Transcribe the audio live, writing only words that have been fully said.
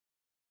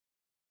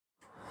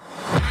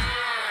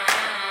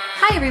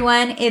Hi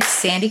everyone, it's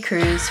Sandy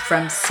Cruz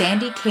from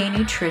Sandy K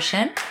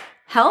Nutrition,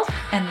 Health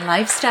and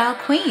Lifestyle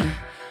Queen.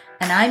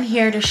 And I'm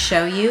here to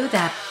show you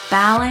that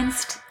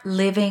balanced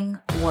living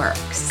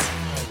works.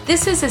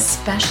 This is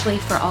especially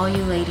for all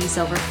you ladies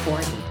over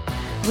 40.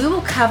 We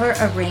will cover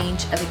a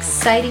range of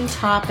exciting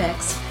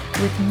topics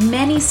with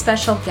many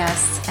special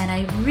guests, and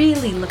I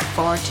really look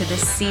forward to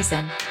this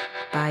season.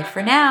 Bye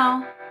for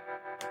now.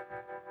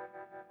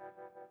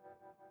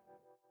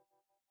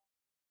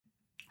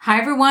 Hi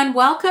everyone,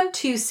 welcome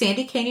to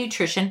Sandy K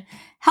Nutrition,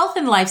 Health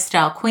and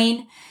Lifestyle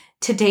Queen.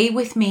 Today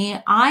with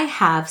me, I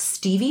have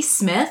Stevie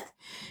Smith.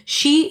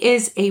 She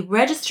is a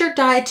registered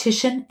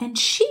dietitian and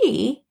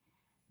she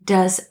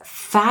does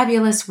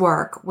fabulous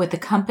work with a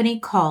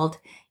company called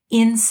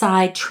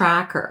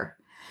InsideTracker.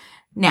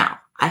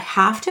 Now, I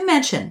have to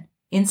mention,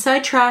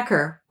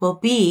 InsideTracker will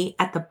be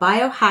at the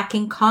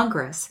Biohacking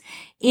Congress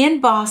in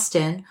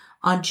Boston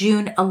on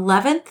June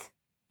 11th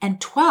and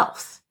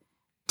 12th.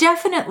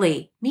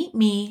 Definitely meet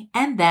me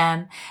and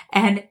them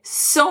and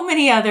so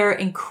many other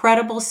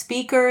incredible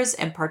speakers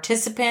and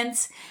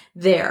participants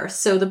there.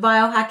 So the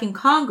Biohacking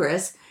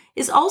Congress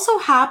is also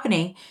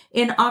happening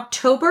in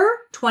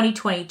October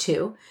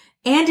 2022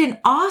 and in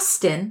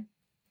Austin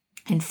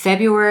in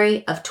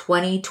February of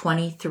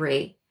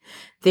 2023.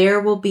 There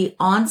will be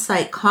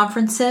on-site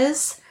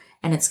conferences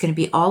and it's going to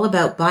be all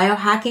about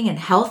biohacking and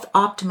health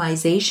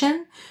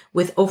optimization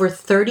with over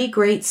 30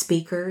 great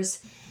speakers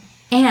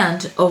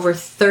and over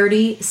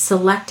 30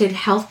 selected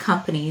health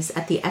companies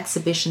at the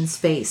exhibition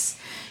space.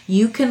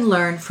 You can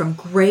learn from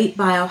great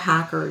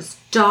biohackers,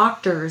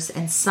 doctors,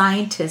 and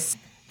scientists,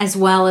 as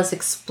well as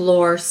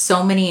explore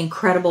so many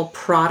incredible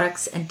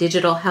products and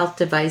digital health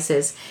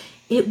devices.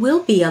 It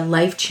will be a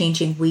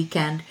life-changing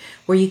weekend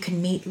where you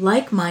can meet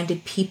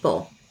like-minded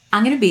people.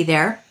 I'm going to be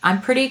there.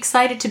 I'm pretty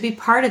excited to be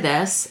part of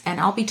this, and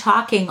I'll be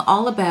talking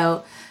all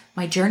about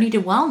my journey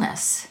to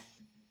wellness.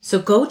 So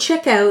go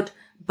check out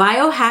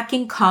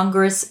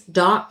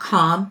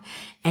biohackingcongress.com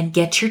and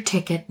get your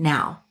ticket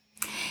now.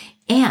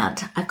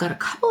 And I've got a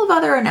couple of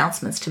other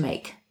announcements to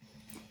make.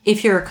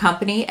 If you're a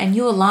company and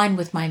you align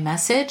with my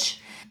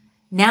message,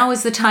 now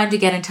is the time to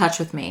get in touch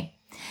with me.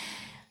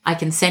 I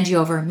can send you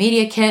over a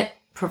media kit,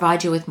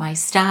 provide you with my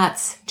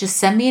stats. Just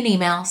send me an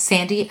email,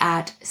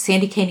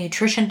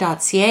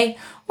 sandy@sandyknutrition.ca,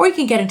 or you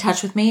can get in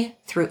touch with me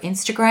through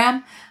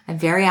Instagram. I'm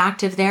very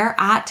active there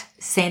at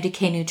Sandy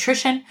K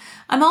Nutrition.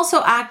 I'm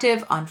also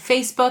active on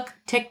Facebook,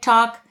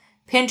 TikTok,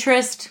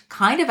 Pinterest,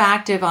 kind of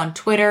active on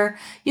Twitter.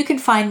 You can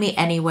find me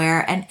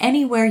anywhere, and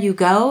anywhere you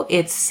go,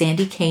 it's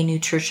Sandy K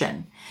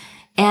Nutrition.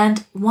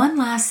 And one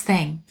last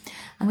thing,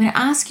 I'm going to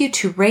ask you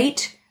to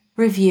rate,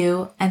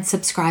 review, and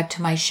subscribe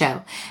to my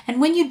show. And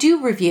when you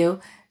do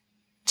review,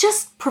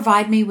 just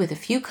provide me with a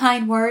few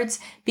kind words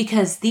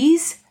because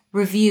these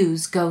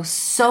reviews go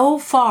so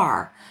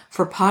far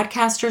for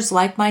podcasters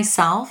like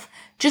myself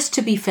just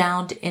to be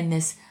found in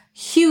this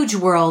huge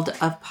world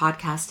of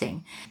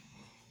podcasting.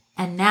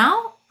 And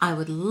now I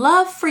would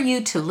love for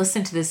you to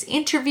listen to this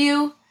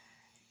interview.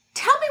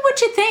 Tell me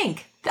what you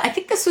think. I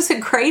think this was a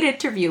great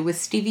interview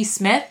with Stevie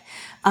Smith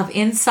of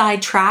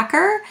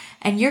InsideTracker,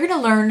 and you're going to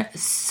learn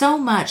so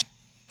much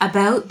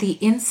about the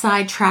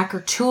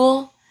InsideTracker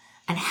tool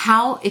and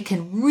how it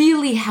can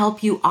really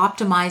help you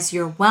optimize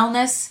your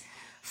wellness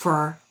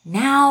for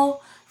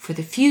now, for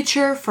the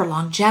future, for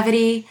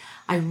longevity.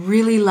 I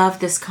really love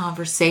this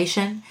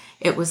conversation.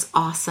 It was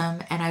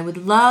awesome. And I would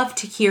love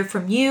to hear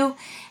from you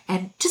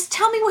and just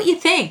tell me what you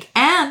think.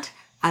 And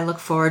I look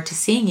forward to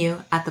seeing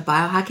you at the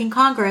Biohacking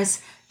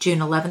Congress, June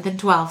 11th and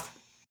 12th.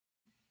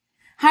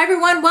 Hi,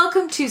 everyone.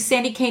 Welcome to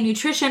Sandy K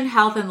Nutrition,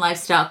 Health and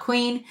Lifestyle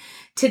Queen.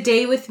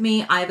 Today with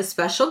me, I have a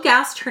special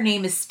guest. Her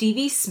name is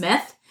Stevie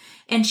Smith,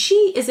 and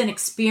she is an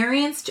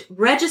experienced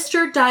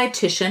registered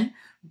dietitian,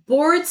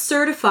 board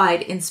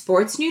certified in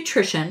sports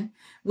nutrition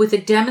with a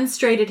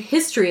demonstrated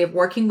history of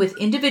working with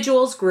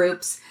individuals,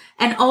 groups,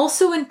 and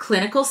also in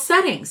clinical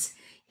settings.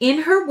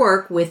 In her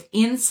work with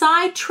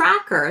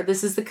InsideTracker,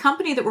 this is the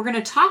company that we're going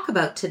to talk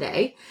about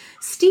today,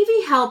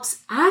 Stevie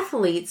helps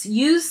athletes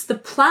use the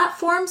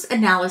platform's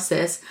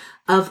analysis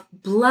of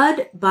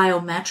blood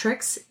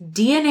biometrics,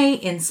 DNA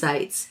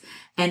insights,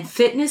 and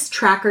fitness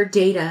tracker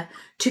data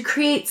to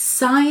create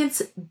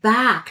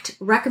science-backed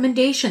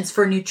recommendations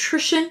for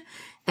nutrition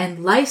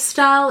and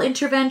lifestyle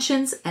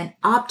interventions and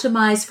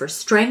optimize for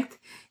strength,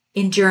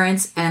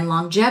 endurance, and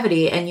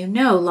longevity. And you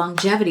know,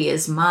 longevity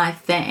is my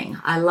thing.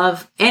 I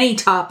love any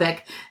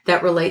topic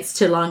that relates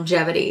to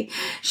longevity.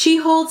 She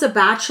holds a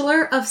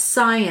Bachelor of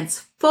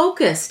Science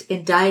focused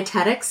in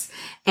dietetics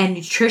and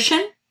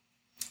nutrition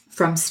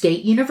from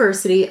State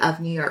University of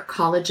New York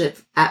College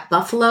at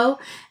Buffalo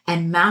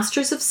and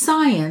Masters of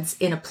Science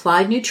in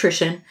Applied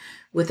Nutrition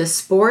with a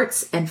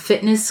sports and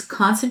fitness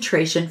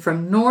concentration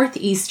from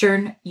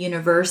Northeastern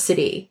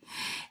University.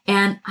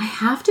 And I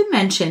have to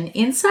mention,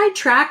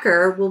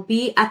 InsideTracker will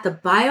be at the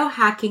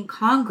Biohacking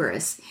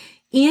Congress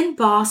in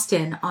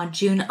Boston on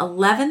June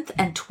 11th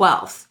and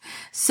 12th.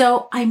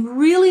 So I'm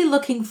really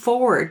looking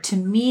forward to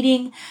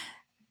meeting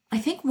I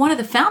think one of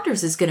the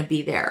founders is going to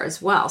be there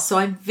as well. So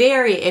I'm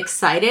very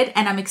excited,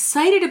 and I'm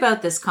excited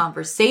about this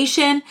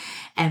conversation.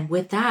 And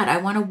with that, I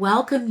want to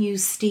welcome you,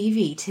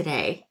 Stevie,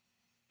 today.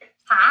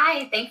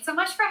 Hi, thanks so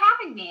much for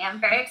having me. I'm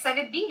very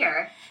excited to be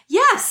here.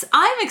 Yes,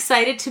 I'm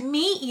excited to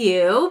meet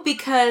you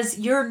because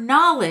your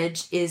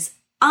knowledge is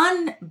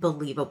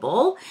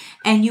unbelievable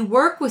and you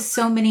work with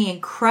so many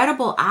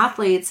incredible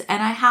athletes.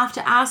 And I have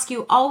to ask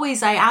you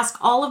always, I ask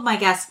all of my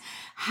guests,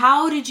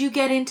 how did you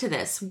get into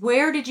this?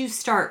 Where did you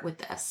start with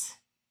this?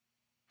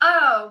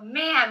 Oh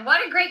man,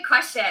 what a great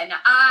question.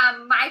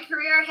 My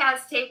career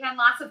has taken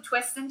lots of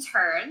twists and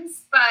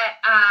turns, but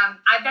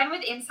I've been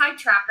with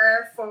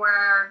InsideTracker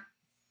for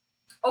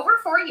over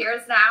 4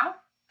 years now.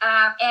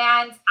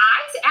 And I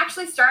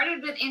actually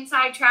started with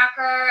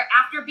InsideTracker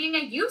after being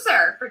a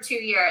user for 2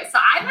 years. So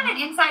I've been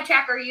an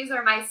InsideTracker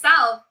user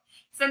myself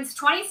since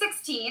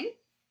 2016.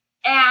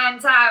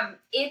 And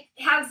it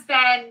has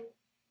been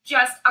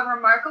just a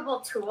remarkable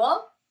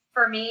tool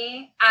for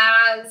me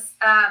as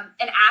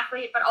an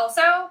athlete, but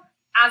also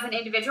as an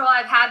individual.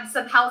 I've had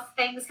some health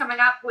things coming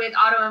up with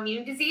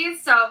autoimmune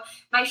disease. So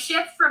my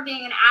shift from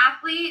being an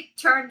athlete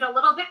turned a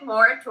little bit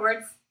more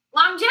towards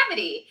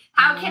longevity.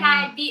 How can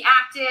I be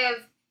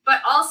active,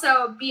 but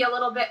also be a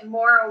little bit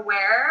more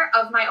aware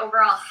of my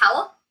overall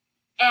health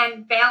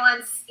and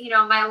balance,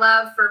 my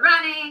love for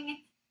running,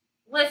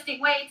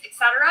 lifting weights,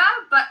 etc.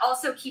 But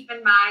also keep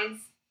in mind,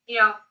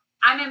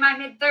 I'm in my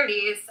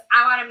mid-30s.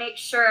 I want to make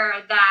sure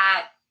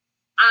that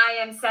I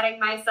am setting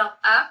myself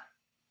up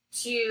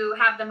to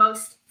have the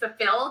most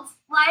fulfilled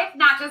life,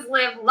 not just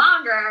live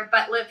longer,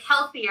 but live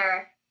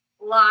healthier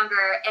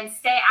longer and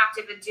stay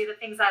active and do the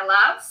things I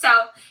love. So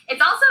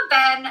it's also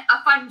been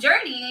a fun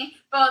journey,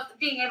 both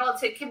being able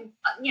to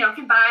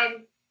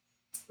combine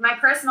my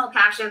personal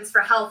passions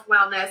for health,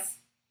 wellness,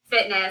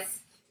 fitness,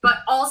 but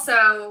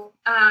also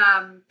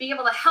be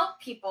able to help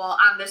people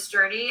on this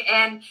journey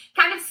and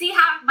kind of see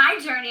how my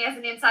journey as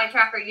an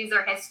InsideTracker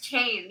user has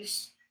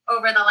changed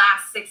over the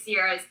last 6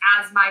 years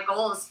as my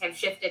goals have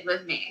shifted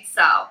with me.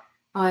 So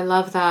I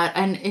love that.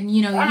 And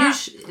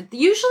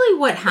usually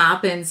what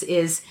happens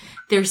is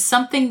there's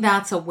something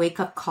that's a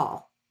wake-up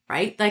call,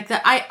 right? Like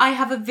that. I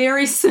have a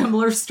very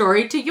similar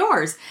story to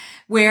yours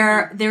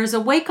where there's a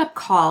wake-up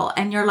call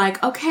and you're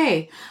like,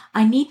 okay,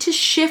 I need to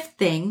shift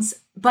things,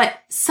 but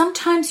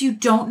sometimes you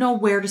don't know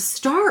where to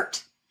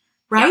start,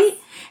 right?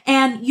 Yes.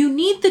 And you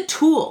need the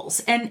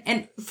tools.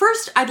 And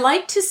first, I'd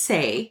like to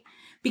say,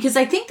 because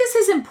I think this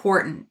is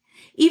important,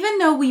 even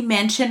though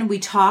we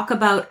talk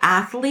about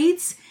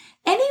athletes,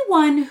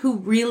 anyone who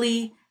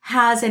really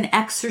has an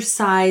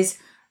exercise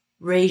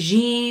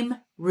regime,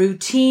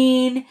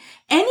 routine,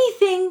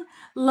 anything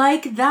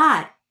like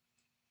that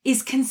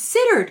is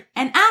considered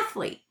an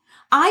athlete.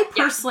 I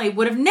personally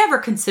would have never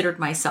considered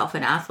myself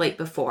an athlete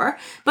before,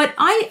 but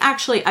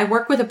I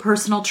work with a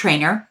personal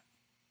trainer.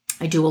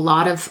 I do a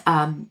lot of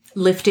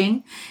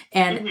lifting.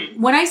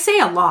 And when I say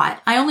a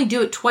lot, I only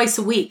do it twice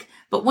a week.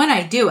 But when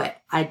I do it.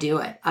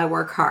 I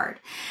work hard.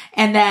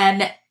 And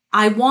then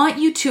I want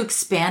you to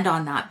expand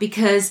on that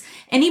because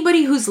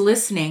anybody who's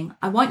listening,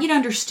 I want you to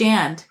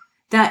understand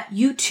that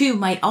you too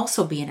might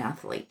also be an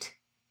athlete.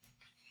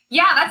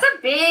 Yeah, that's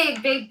a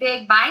big, big,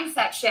 big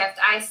mindset shift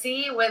I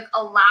see with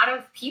a lot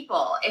of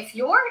people. If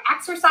you're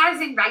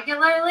exercising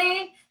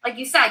regularly, like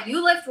you said,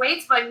 you lift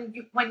weights, but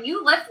when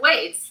you lift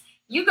weights,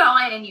 you go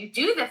in and you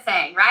do the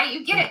thing, right?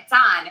 You get it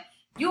done.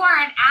 You are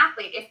an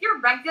athlete. If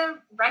you're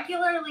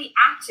regularly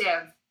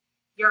active,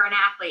 you're an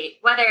athlete.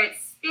 Whether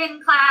it's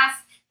spin class,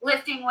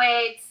 lifting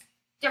weights,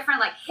 different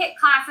like HIIT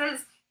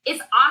classes,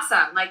 it's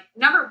awesome. Like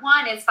number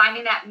one is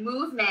finding that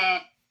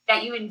movement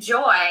that you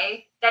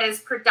enjoy, that is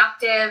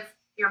productive,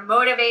 you're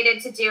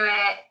motivated to do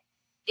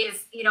it,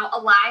 is,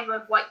 aligned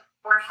with what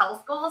your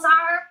health goals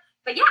are.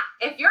 But yeah,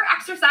 if you're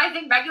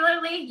exercising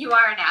regularly, you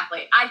are an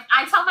athlete.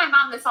 I tell my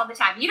mom this all the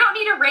time. You don't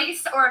need a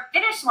race or a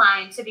finish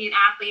line to be an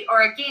athlete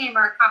or a game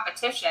or a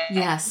competition.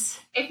 Yes.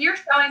 If you're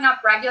showing up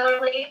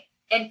regularly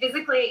and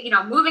physically,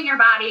 moving your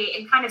body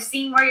and kind of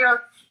seeing where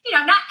you're,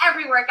 not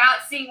every workout,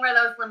 seeing where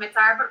those limits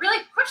are, but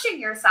really pushing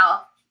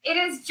yourself, it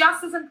is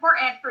just as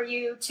important for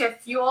you to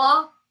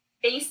fuel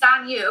based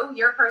on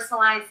your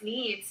personalized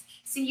needs,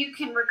 so you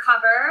can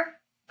recover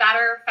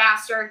better,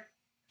 faster,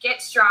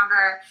 get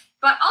stronger.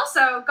 But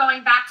also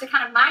going back to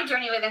kind of my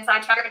journey with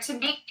InsideTracker, to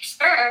make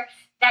sure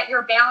that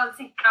you're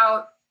balancing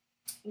out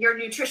your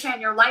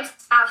nutrition, your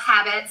lifestyle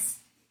habits,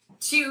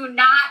 to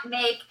not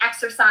make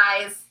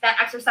that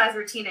exercise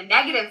routine a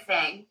negative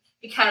thing,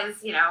 because,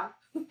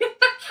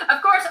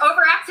 of course,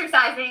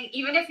 over-exercising,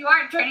 even if you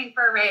aren't training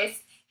for a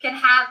race, can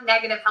have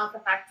negative health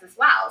effects as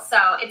well. So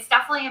it's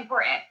definitely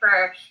important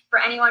for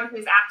anyone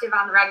who's active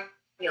on the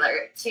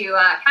regular to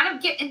kind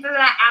of get into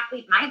that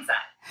athlete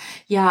mindset.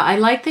 Yeah, I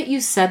like that you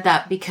said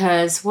that,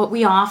 because what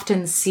we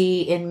often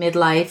see in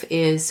midlife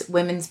is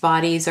women's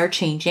bodies are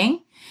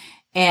changing,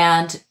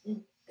 and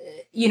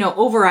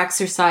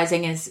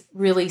over-exercising is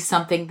really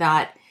something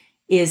that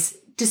is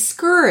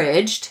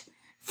discouraged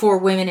for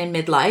women in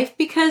midlife,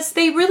 because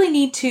they really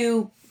need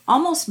to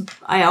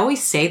I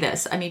always say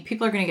this. I mean,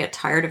 people are going to get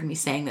tired of me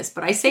saying this,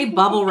 but I say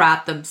bubble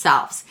wrap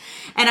themselves.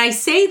 And I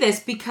say this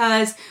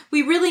because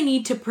we really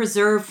need to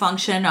preserve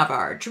function of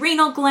our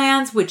adrenal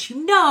glands, which,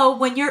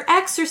 when you're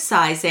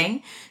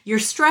exercising, you're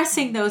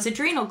stressing those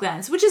adrenal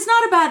glands, which is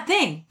not a bad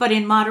thing, but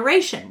in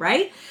moderation,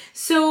 right?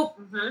 So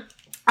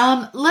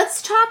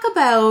let's talk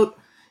about,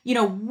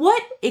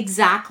 what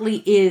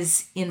exactly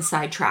is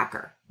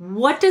InsideTracker?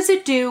 What does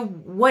it do?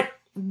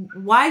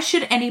 Why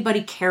should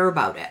anybody care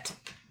about it?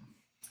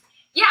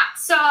 Yeah,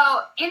 so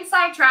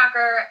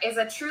InsideTracker is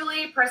a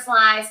truly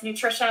personalized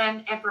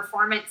nutrition and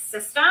performance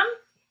system,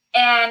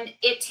 and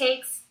it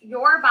takes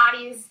your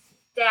body's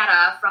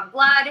data from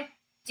blood,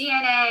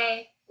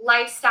 DNA,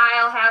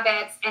 lifestyle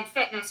habits, and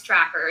fitness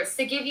trackers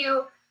to give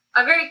you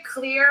a very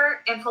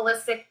clear and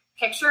holistic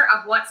picture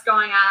of what's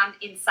going on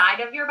inside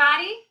of your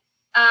body.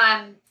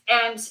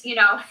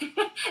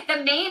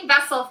 The main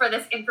vessel for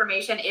this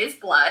information is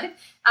blood.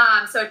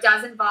 So it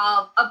does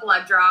involve a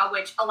blood draw,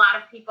 which a lot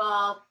of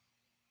people,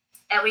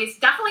 at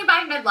least definitely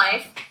by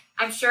midlife,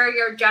 I'm sure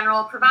your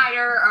general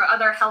provider or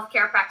other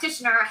healthcare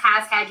practitioner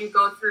has had you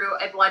go through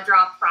a blood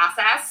draw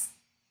process.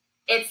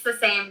 It's the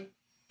same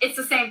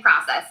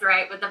process,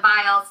 right? With the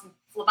vials,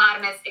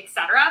 phlebotomists,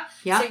 etc.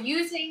 Yep. So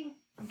using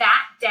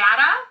that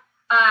data,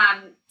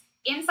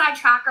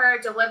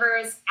 InsideTracker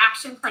delivers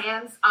action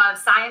plans of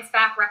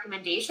science-backed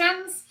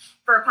recommendations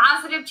for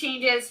positive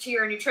changes to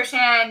your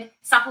nutrition,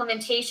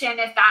 supplementation,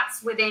 if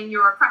that's within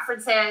your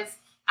preferences,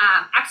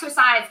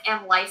 exercise,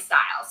 and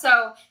lifestyle.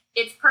 So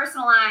it's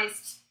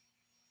personalized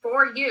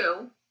for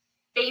you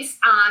based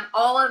on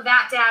all of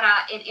that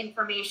data and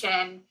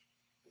information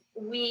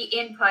we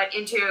input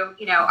into,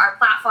 our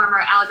platform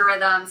or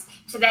algorithms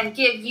to then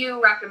give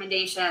you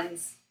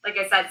recommendations, like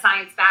I said,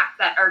 science-backed,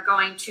 that are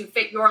going to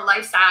fit your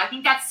lifestyle. I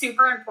think that's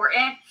super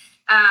important.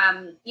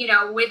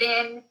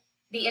 Within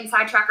the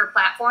InsideTracker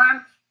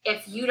platform,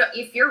 if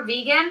you're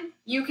vegan,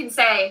 you can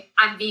say,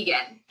 I'm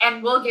vegan,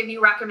 and we'll give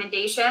you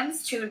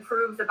recommendations to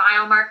improve the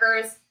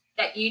biomarkers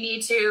that you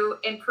need to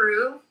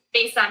improve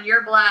based on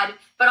your blood,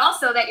 but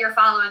also that you're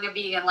following a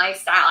vegan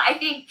lifestyle. I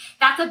think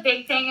that's a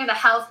big thing in the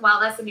health,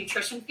 wellness, and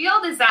nutrition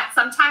field, is that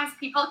sometimes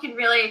people can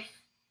really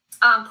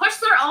push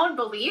their own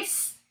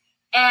beliefs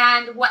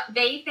and what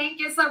they think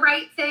is the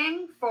right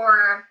thing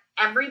for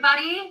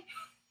everybody.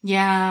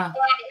 Yeah.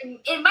 And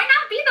it might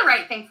not be the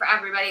right thing for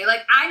everybody.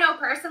 Like, I know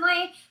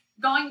personally,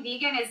 going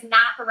vegan is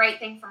not the right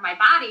thing for my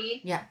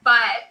body. Yeah. But,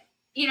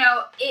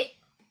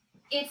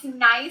 it's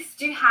nice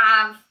to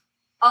have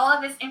all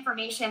of this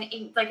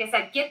information, like I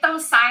said, get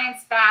those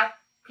science-backed,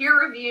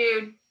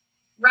 peer-reviewed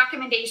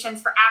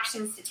recommendations for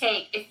actions to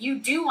take if you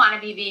do want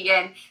to be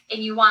vegan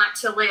and you want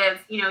to live,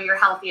 your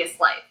healthiest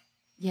life.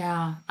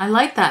 Yeah, I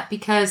like that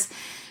because,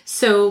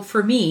 so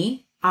for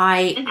me,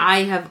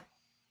 I have,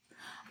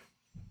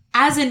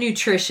 as a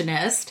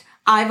nutritionist,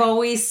 I've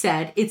always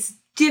said it's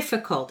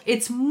difficult.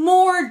 It's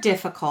more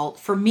difficult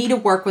for me to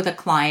work with a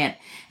client.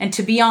 And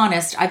to be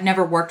honest, I've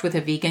never worked with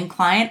a vegan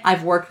client.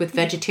 I've worked with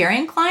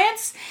vegetarian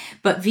clients,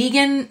 but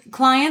vegan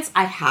clients,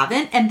 I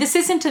haven't. And this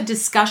isn't a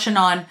discussion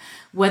on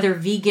whether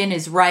vegan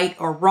is right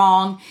or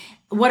wrong.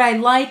 What I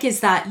like is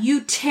that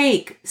you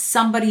take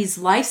somebody's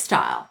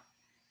lifestyle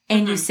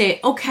and you say,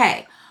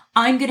 okay,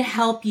 I'm going to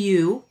help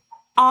you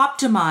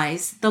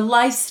optimize the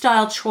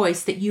lifestyle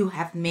choice that you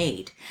have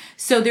made.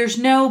 So there's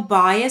no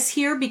bias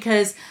here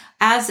because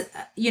as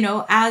a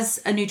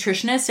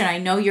nutritionist, and I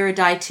know you're a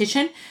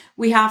dietitian,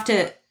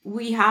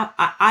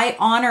 I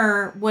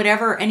honor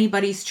whatever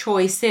anybody's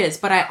choice is,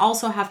 but I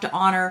also have to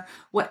honor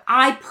what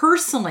I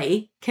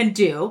personally can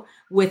do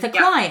with a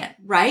client,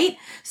 right?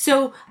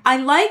 So I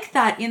like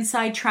that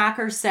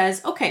InsideTracker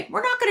says, okay,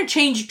 we're not going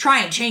to try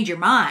and change your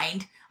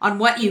mind on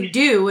what you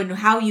do and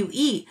how you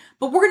eat,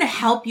 but we're going to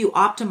help you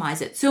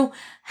optimize it. So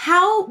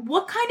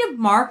what kind of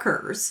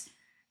markers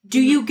do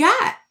you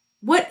get?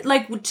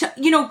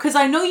 Because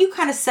I know you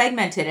kind of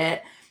segmented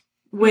it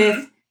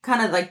with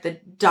kind of like the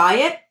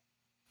diet,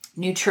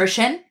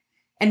 nutrition,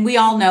 and we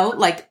all know,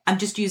 like, I'm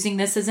just using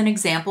this as an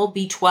example,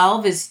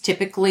 B12 is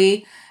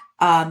typically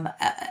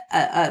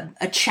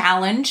a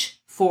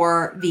challenge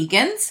for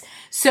vegans.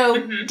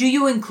 So do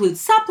you include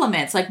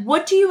supplements? Like,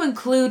 what do you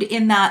include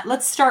in that?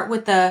 Let's start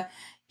with the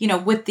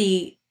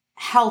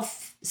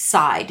health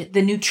side,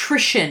 the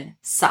nutrition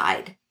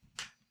side.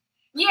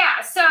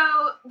 Yeah. So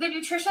the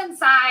nutrition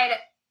side,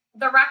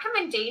 the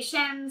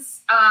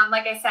recommendations,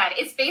 like I said,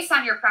 it's based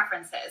on your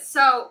preferences.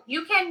 So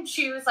you can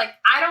choose, like,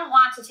 I don't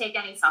want to take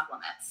any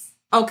supplements.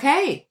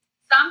 Okay.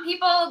 Some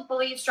people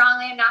believe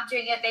strongly in not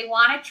doing it. They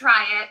want to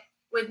try it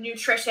with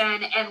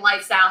nutrition and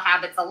lifestyle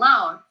habits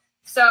alone.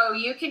 So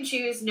you can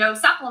choose no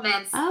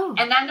supplements. Oh.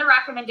 And then the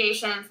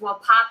recommendations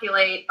will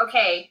populate,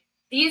 okay,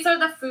 these are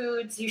the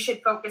foods you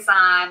should focus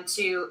on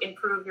to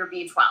improve your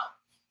B12.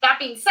 That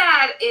being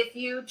said, if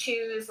you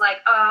choose like,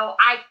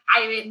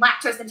 I'm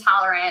lactose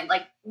intolerant,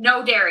 like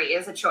no dairy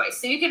is a choice.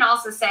 So you can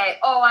also say,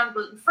 I'm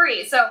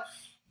gluten-free. So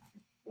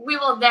we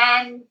will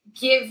then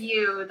give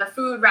you the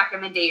food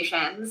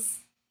recommendations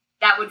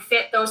that would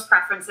fit those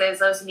preferences,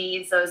 those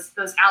needs, those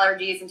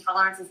allergies,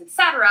 intolerances,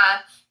 etc.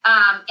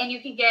 And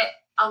you can get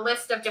a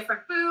list of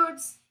different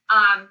foods.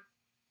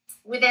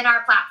 Within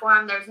our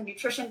platform, there's a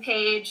nutrition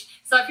page.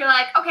 So if you're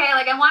like, okay,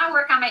 like I want to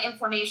work on my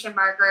inflammation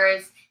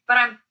markers, but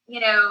I'm,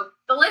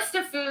 the list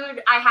of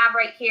food I have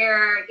right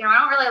here, I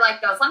don't really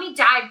like those. Let me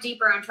dive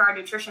deeper into our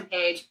nutrition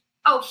page.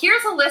 Oh,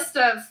 here's a list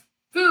of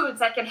foods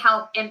that can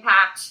help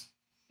impact,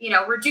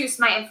 reduce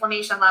my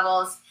inflammation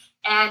levels.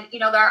 And,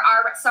 there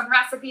are some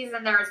recipes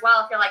in there as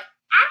well. If you're like,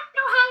 I don't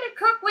know how to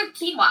cook with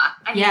quinoa.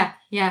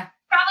 Yeah.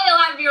 Probably a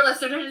lot of your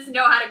listeners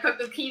know how to cook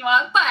with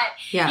quinoa,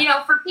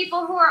 but, for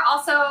people who are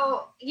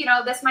also,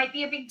 this might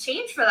be a big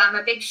change for them,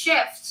 a big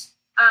shift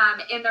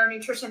in their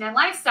nutrition and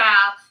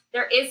lifestyle.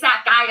 There is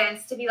that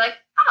guidance to be like,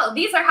 oh,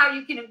 these are how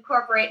you can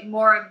incorporate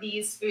more of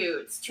these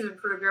foods to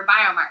improve your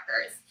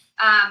biomarkers.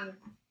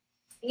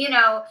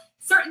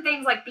 Certain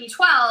things like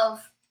B12,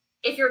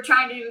 if you're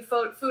trying to do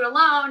food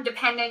alone,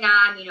 depending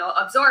on,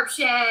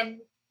 absorption,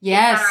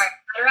 yes, et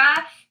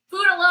cetera,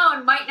 food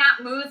alone might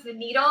not move the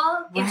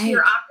needle into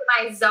your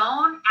optimized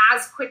zone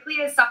as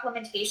quickly as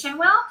supplementation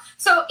will.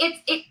 So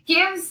it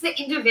gives the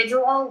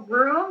individual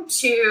room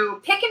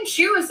to pick and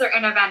choose their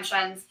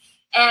interventions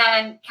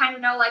and kind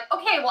of know like,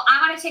 okay, well,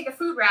 I want to take a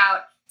food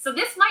route. So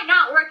this might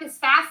not work as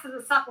fast as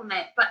a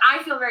supplement, but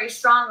I feel very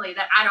strongly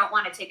that I don't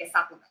want to take a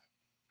supplement.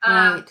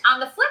 On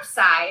the flip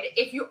side,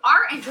 if you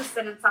are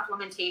interested in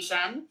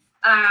supplementation,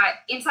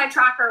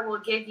 InsideTracker will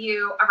give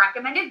you a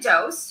recommended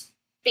dose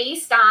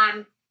based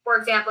on, for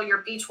example,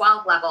 your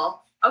B12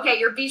 level. Okay,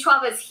 your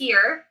B12 is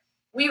here.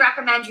 We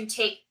recommend you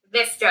take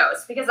this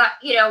dose because,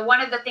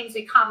 one of the things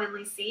we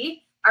commonly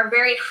see are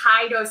very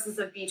high doses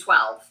of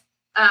B12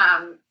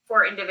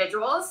 for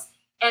individuals.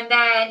 And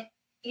then,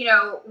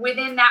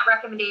 within that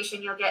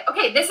recommendation, you'll get,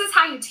 okay, this is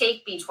how you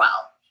take B12.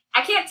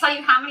 I can't tell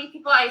you how many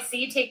people I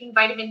see taking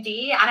vitamin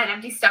D on an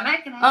empty stomach.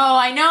 And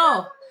I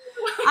know.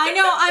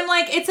 I'm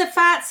like, it's a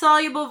fat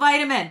soluble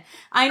vitamin.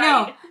 I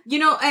know,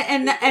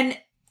 and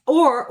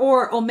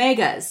or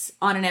omegas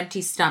on an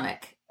empty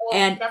stomach. Oh,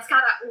 and that's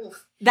gotta,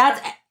 oof.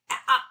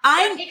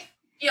 I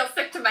feel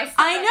sick to my stomach.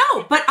 I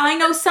know, but I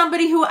know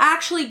somebody who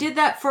actually did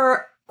that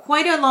for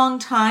quite a long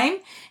time.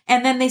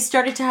 And then they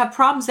started to have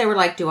problems. They were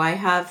like, do I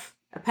have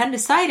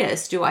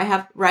appendicitis? Do I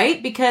have,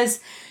 right? Because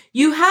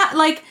you have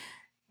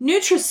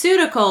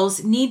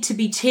nutraceuticals need to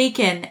be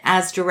taken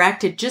as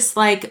directed, just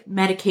like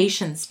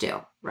medications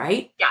do,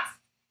 right? Yes,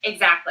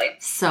 exactly.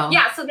 So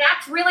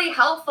that's really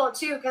helpful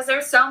too, because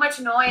there's so much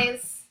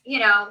noise,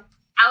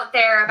 out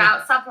there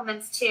about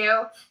supplements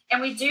too.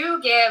 And we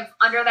do give,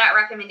 under that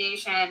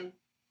recommendation,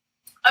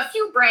 a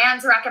few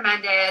brands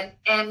recommended.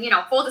 And,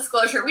 full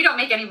disclosure, we don't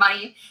make any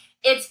money.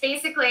 It's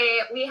basically,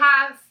 we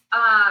have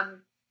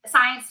a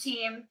science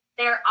team.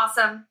 They're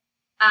awesome.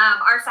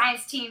 Our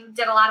science team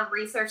did a lot of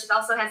research. It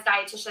also has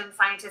dietitians,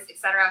 scientists, et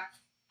cetera,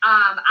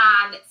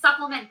 on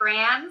supplement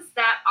brands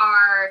that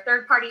are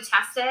third-party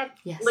tested,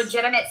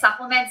 legitimate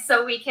supplements.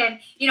 So we can,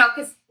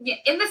 because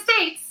in the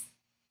States,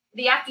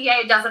 the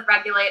FDA doesn't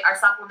regulate our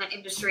supplement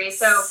industry.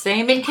 So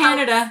same in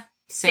Canada.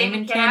 Same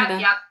in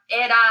Canada. Yep.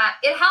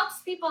 It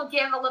helps people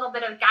give a little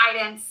bit of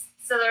guidance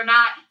so they're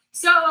not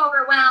so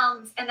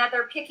overwhelmed and that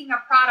they're picking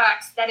a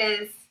product that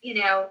is,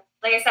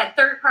 like I said,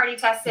 third-party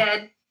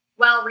tested,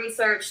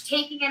 well-researched,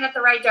 taking it at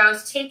the right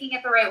dose, taking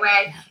it the right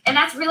way. And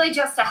that's really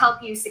just to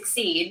help you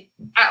succeed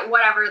at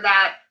whatever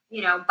that,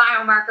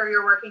 biomarker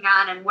you're working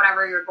on and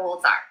whatever your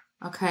goals are.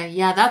 Okay.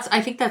 Yeah, I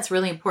think that's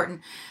really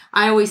important.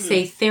 I always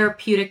say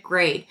therapeutic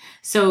grade.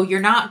 So you're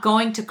not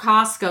going to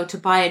Costco to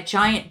buy a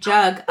giant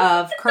jug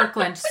of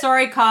Kirkland.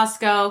 Sorry,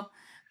 Costco.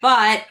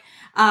 But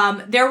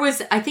there was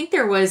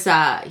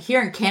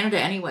here in Canada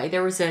anyway,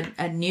 there was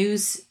a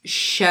news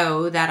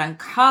show that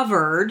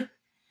uncovered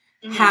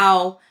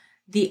how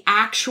the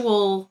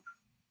actual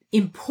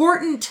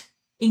important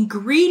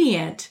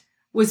ingredient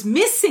was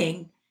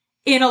missing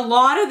in a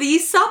lot of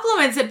these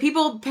supplements that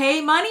people pay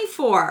money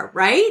for,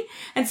 right?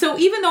 And so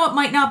even though it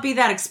might not be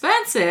that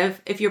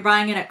expensive, if you're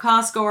buying it at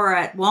Costco or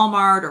at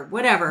Walmart or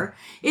whatever,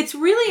 it's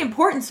really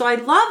important. So I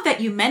love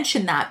that you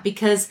mentioned that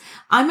because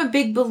I'm a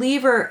big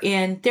believer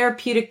in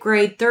therapeutic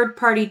grade,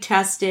 third-party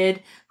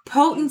tested,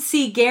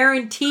 potency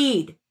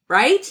guaranteed,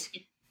 right?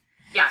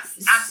 Yes,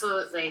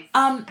 absolutely.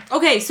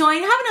 Okay, so I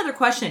have another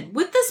question.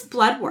 With this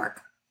blood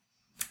work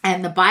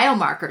and the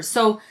biomarkers,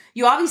 so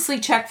you obviously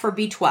check for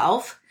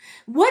B12.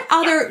 What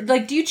other,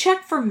 do you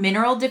check for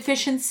mineral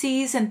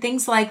deficiencies and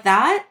things like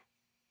that?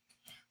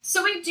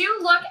 So we do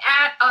look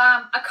at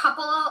a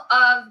couple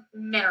of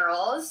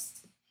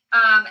minerals.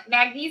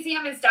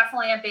 Magnesium is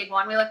definitely a big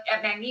one. We look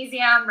at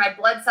magnesium, red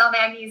blood cell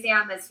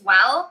magnesium as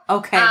well.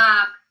 Okay.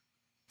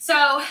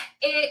 So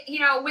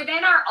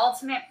within our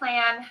ultimate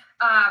plan,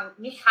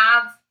 we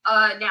have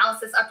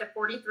analysis up to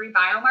 43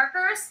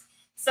 biomarkers.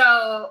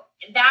 So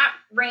that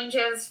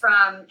ranges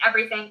from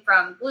everything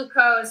from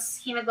glucose,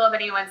 hemoglobin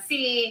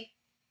A1C,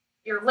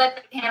 your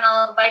lipid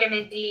panel,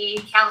 vitamin D,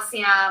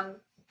 calcium,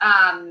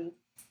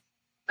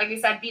 like you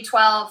said,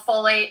 B12,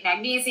 folate,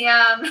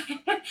 magnesium,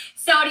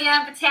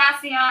 sodium,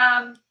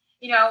 potassium,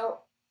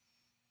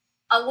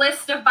 a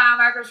list of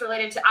biomarkers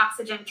related to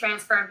oxygen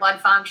transfer and blood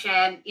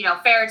function,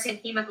 ferritin,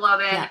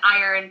 hemoglobin,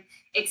 iron,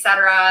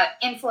 etc.,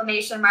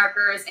 inflammation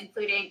markers,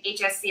 including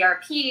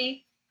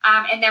HSCRP.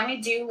 And then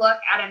we do look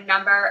at a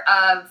number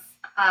of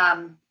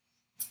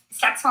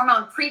sex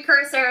hormone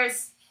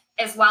precursors,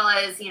 as well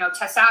as,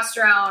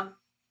 testosterone.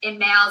 In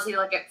males, you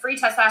look at free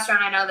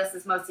testosterone. I know this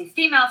is mostly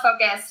female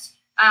focused.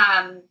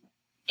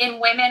 In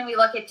women, we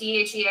look at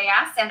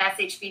DHEAS and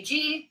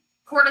SHBG.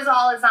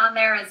 Cortisol is on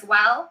there as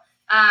well.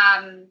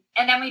 And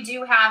then we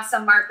do have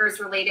some markers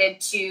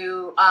related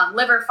to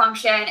liver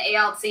function,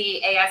 ALT,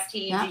 AST,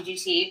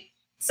 GGT.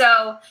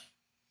 So,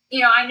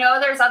 I know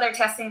there's other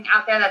testing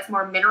out there that's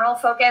more mineral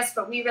focused,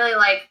 but we really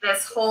like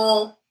this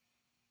whole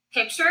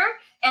picture.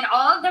 And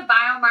all of the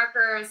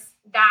biomarkers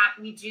that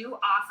we do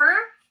offer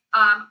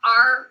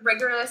are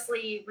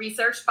rigorously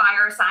researched by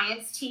our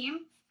science team.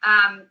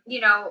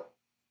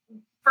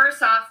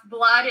 First off,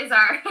 blood is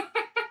our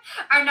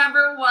our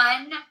number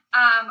one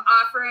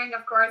offering,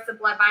 of course, the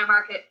blood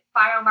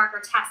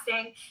biomarker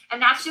testing.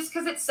 And that's just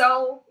because it's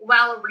so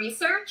well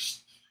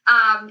researched.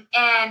 And,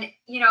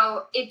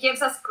 it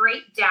gives us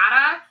great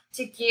data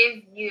to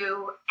give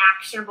you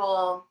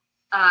actionable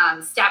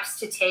steps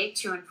to take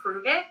to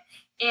improve it.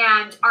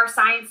 And our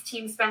science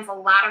team spends a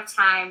lot of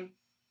time.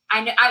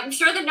 I'm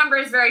sure the number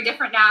is very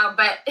different now,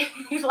 but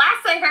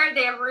last I heard,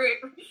 they have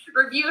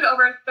reviewed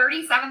over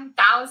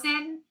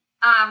 37,000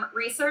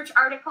 research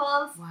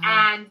articles. Wow.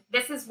 And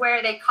this is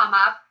where they come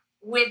up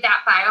with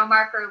that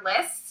biomarker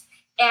list.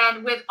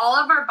 And with all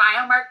of our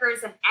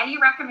biomarkers and any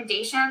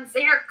recommendations,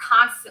 they are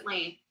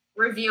constantly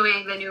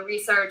reviewing the new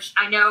research.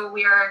 I know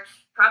we are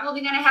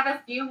probably going to have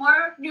a few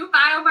more new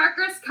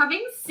biomarkers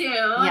coming soon.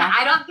 Yeah.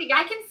 I don't think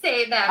I can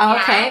say them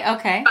yet.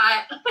 Okay.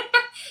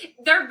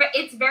 But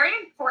it's very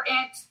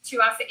important to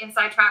us at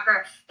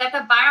InsideTracker that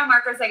the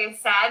biomarkers, like I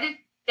said,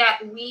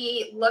 that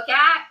we look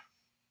at,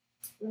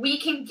 we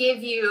can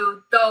give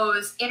you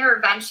those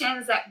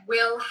interventions that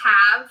will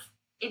have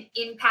an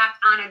impact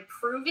on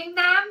improving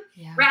them,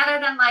 rather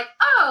than like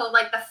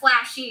the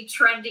flashy,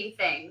 trendy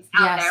things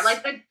out there,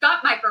 like the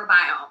gut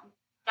microbiome.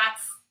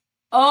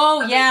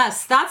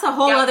 Yes, that's a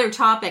whole other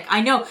topic.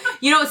 I know.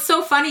 It's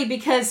so funny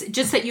because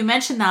just that you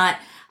mentioned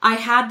that, I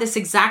had this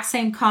exact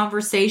same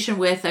conversation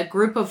with a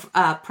group of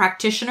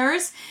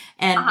practitioners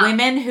and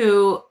women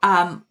who,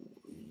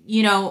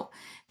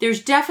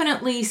 there's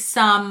definitely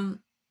some,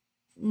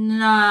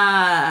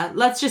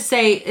 let's just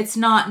say it's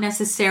not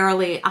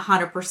necessarily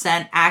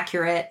 100%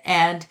 accurate.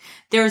 And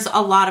there's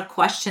a lot of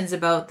questions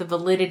about the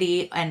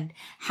validity and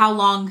how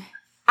long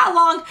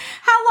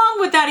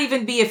would that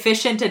even be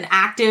efficient and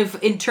active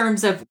in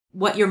terms of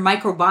what your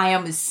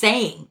microbiome is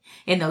saying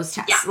in those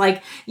tests? Yeah.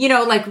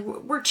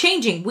 We're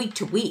changing week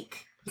to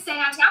week. Staying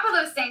on top of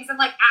those things. And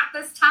at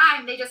this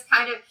time, they just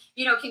kind of,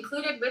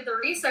 concluded with the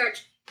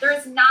research,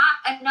 there's not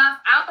enough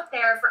out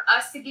there for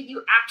us to give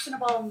you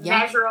actionable,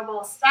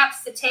 measurable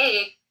steps to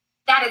take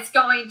that it's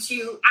going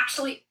to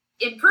actually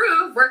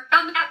improve, work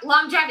on that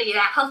longevity,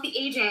 that healthy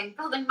aging,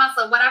 building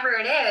muscle, whatever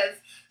it is.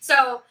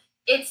 So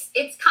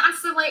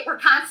we're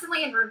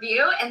constantly in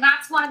review. And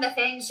that's one of the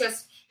things,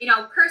 just,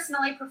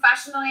 personally,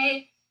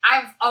 professionally,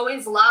 I've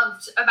always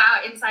loved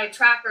about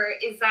InsideTracker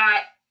is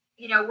that,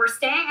 we're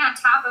staying on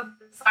top of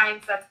the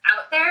science that's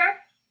out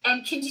there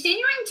and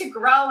continuing to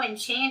grow and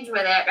change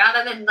with it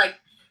rather than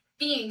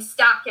being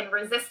stuck and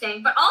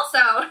resisting, but also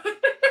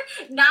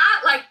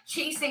not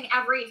chasing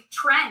every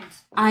trend.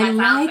 I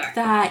like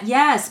that.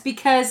 Yes,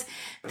 because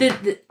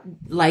the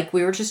like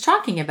we were just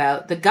talking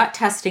about, the gut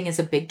testing is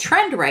a big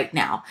trend right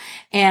now.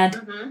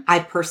 And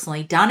I've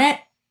personally done it.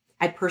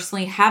 I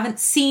personally haven't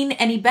seen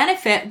any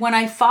benefit when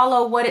I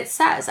follow what it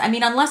says. I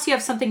mean, unless you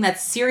have something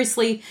that's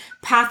seriously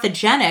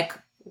pathogenic,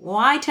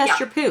 why test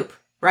your poop,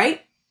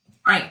 right?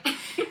 Right.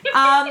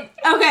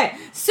 Okay.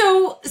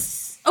 So,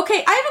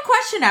 I have a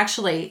question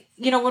actually.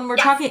 When we're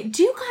talking,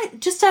 do you guys,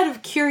 just out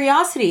of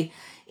curiosity,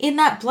 in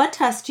that blood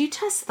test, do you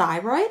test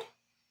thyroid?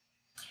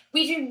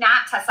 We do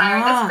not test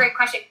thyroid. That's a great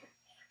question.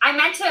 I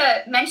meant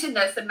to mention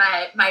this in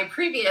my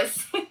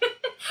previous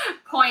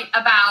point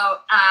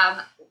about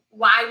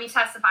why we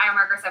test the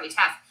biomarkers that we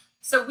test.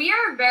 So we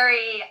are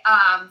very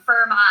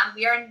firm on,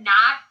 we are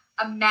not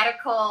a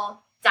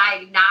medical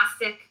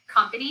diagnostic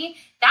company.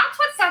 That's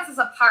what sets us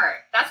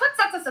apart. That's what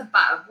sets us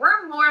above.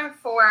 We're more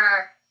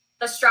for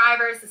the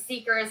strivers, the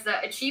seekers, the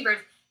achievers,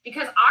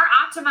 because our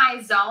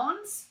optimized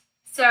zones,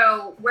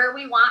 so where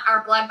we want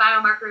our blood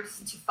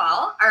biomarkers to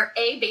fall, are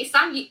based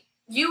on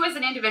you as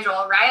an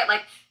individual,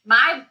 right?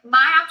 My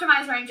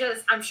optimized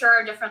ranges, I'm sure,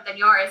 are different than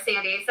yours,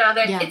 Sandy. So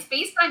it's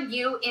based on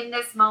you in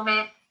this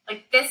moment.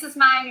 This is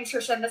my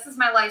nutrition, this is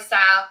my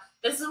lifestyle,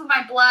 this is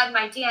my blood,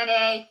 my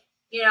DNA,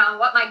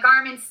 what my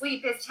Garmin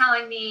sleep is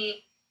telling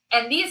me.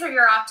 And these are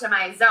your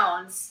optimized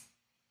zones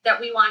that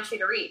we want you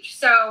to reach.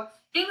 So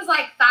things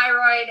like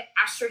thyroid,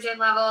 estrogen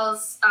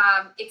levels,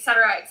 et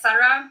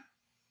cetera,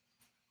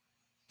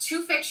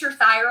 to fix your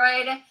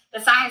thyroid, the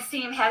science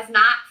team has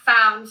not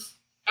found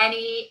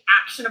any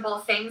actionable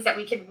things that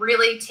we could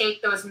really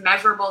take those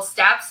measurable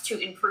steps to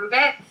improve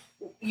it.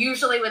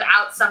 usually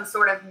without some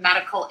sort of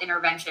medical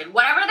intervention,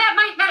 whatever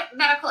that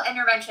medical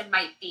intervention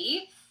might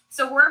be.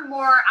 So we're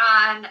more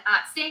on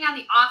staying on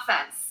the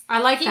offense. I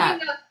like keeping that.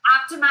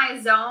 the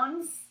optimized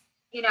zones,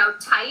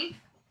 tight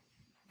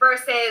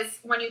versus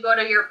when you go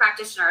to your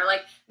practitioner.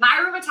 Like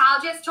my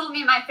rheumatologist told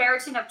me my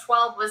ferritin of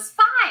 12 was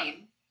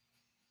fine.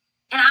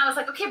 And I was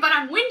like, okay, but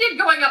I'm winded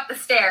going up the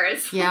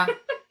stairs. Yeah.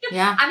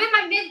 Yeah. I'm in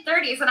my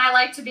mid-30s and I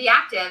like to be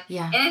active.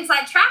 Yeah. And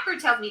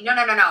InsideTracker tells me, no.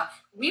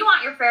 We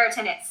want your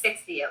ferritin at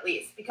 60 at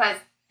least, because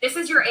this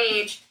is your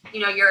age.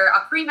 You're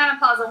a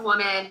premenopausal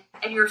woman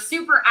and you're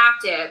super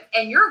active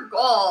and your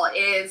goal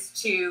is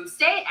to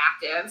stay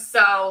active.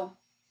 So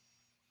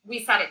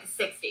we set it to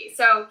 60.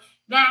 So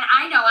then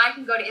I know I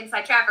can go to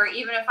InsideTracker,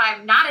 even if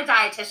I'm not a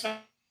dietitian,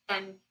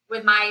 and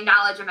with my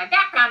knowledge and my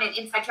background, and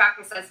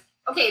InsideTracker says,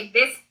 okay,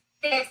 this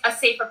is a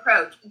safe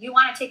approach. You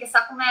want to take a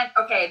supplement?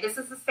 Okay, this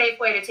is a safe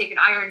way to take an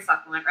iron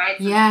supplement, right?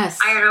 So yes.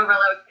 Iron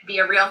overload could be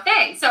a real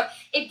thing. So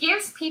it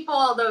gives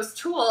people those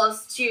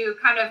tools to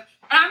kind of,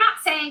 and I'm not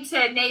saying to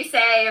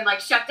naysay and like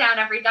shut down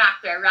every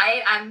doctor,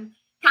 right? I'm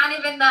kind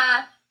of in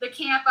the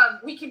camp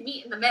of we can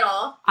meet in the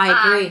middle.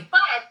 I agree.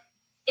 But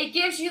it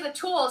gives you the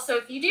tools. So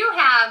if you do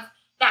have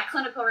that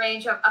clinical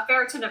range of a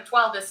ferritin of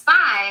 12 is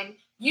fine,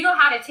 you know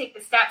how to take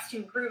the steps to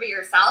improve it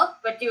yourself,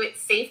 but do it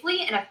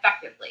safely and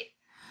effectively.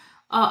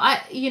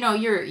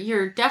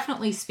 You're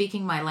definitely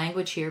speaking my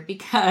language here,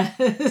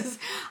 because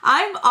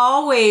I'm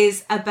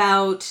always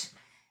about,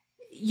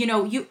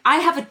 I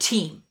have a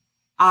team.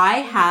 I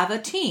have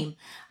an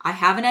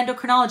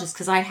endocrinologist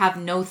because I have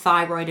no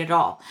thyroid at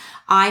all.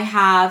 I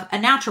have a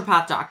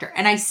naturopath doctor.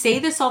 And I say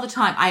this all the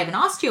time. I have an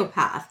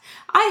osteopath.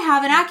 I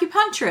have an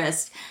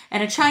acupuncturist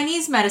and a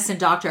Chinese medicine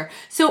doctor.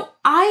 So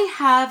I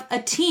have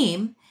a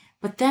team,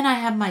 but then I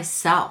have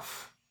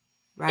myself.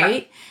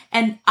 Right? Yeah.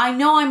 And I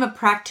know I'm a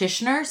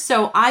practitioner,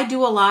 so I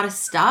do a lot of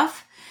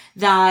stuff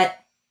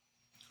that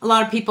a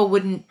lot of people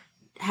wouldn't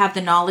have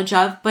the knowledge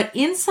of, but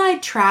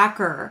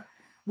InsideTracker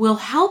will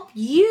help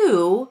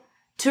you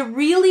to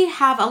really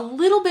have a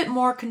little bit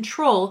more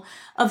control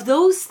of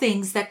those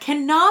things that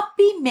cannot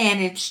be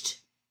managed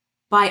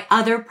by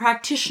other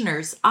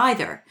practitioners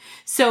either.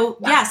 So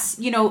yes,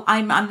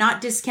 I'm not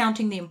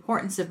discounting the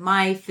importance of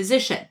my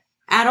physician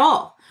at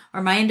all,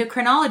 or my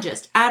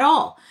endocrinologist at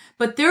all.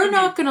 But they're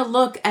not going to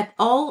look at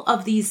all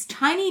of these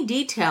tiny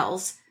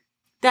details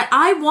that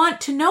I want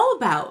to know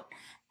about.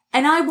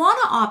 And I want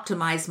to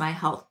optimize my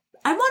health.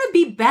 I want to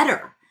be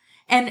better.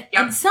 And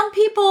some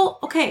people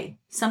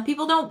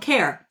don't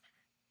care.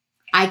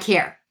 I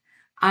care.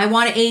 I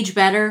want to age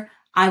better.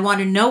 I want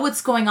to know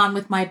what's going on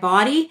with my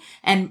body.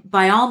 And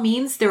by all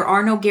means, there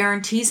are no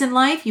guarantees in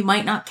life. You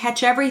might not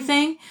catch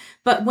everything.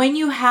 But when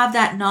you have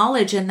that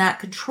knowledge and that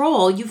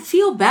control, you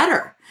feel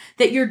better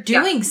that you're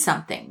doing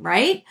something,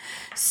 right?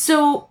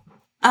 So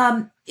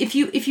if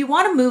you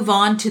want to move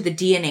on to the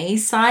DNA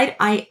side,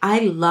 I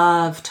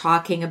love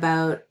talking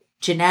about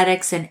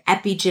genetics and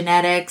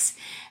epigenetics.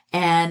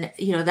 And,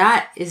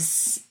 that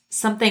is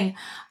something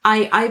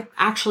I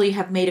actually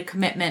have made a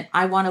commitment.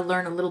 I want to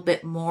learn a little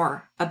bit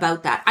more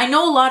about that. I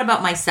know a lot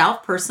about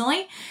myself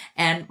personally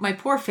and my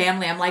poor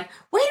family. I'm like,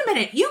 wait a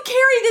minute, you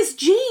carry this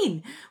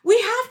gene.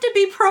 We have to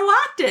be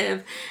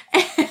proactive.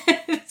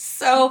 And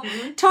so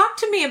talk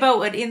to me about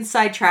what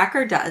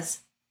InsideTracker does.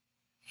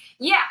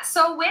 Yeah.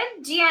 So with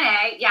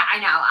DNA, I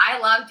know. I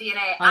love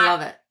DNA. I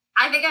love it.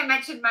 I think I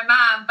mentioned my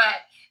mom, but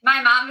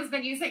my mom has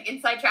been using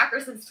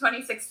InsideTracker since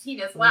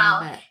 2016 as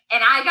well. And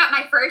I got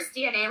my first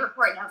DNA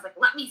report and I was like,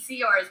 let me see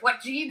yours.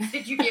 What genes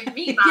did you give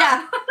me, Mom?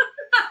 Yeah.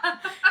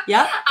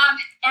 Yep.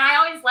 And I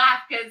always laugh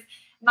because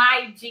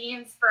my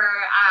genes for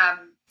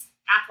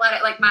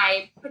athletic, like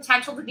my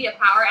potential to be a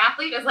power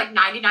athlete is like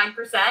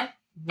 99%. Wow.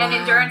 And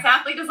endurance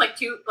athlete is like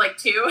two.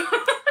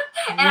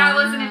 And I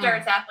was an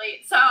endurance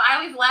athlete. So I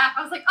always laugh.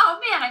 I was like, oh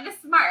man, I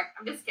missed the mark.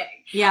 I'm just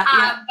kidding. Yeah.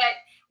 But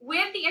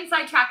with the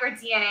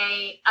InsideTracker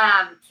DNA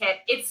kit,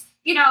 it's,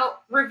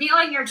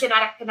 revealing your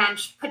genetic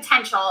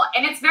potential.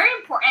 And it's very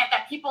important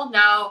that people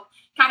know,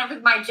 kind of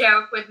with my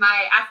joke with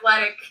my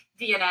athletic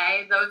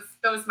DNA,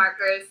 those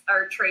markers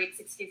or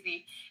traits,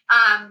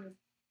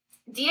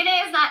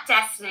 DNA is not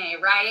destiny,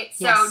 right?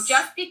 Yes. So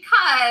just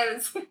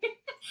because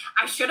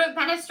I should have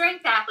been a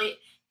strength athlete,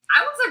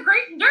 I was a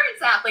great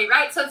endurance athlete,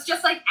 right? So it's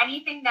just like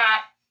anything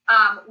that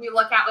we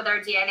look at with our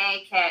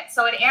DNA kit.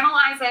 So it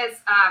analyzes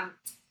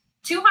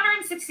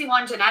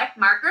 261 genetic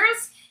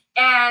markers,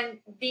 and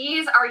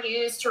these are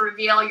used to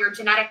reveal your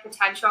genetic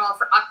potential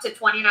for up to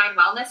 29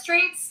 wellness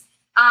traits.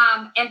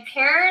 And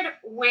paired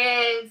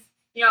with,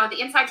 the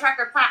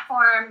InsideTracker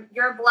platform,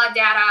 your blood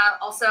data,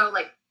 also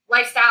like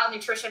lifestyle,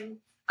 nutrition,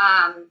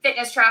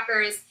 fitness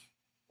trackers,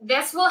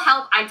 this will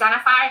help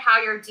identify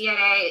how your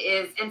DNA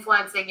is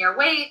influencing your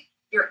weight,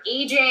 your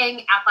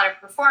aging,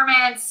 athletic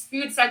performance,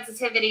 food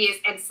sensitivities,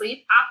 and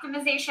sleep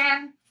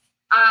optimization.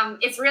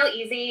 It's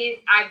really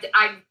easy.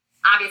 I've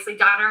obviously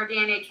done our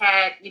DNA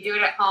kit. You do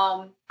it at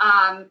home,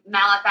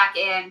 mail it back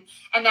in.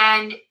 And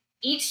then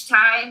each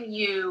time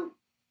you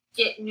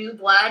get new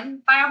blood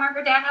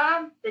biomarker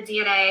data, the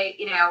DNA,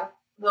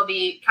 will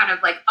be kind of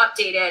like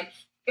updated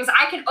because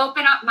I can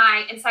open up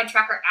my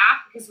InsideTracker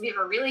app, because we have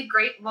a really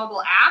great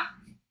mobile app,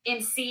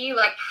 and see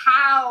like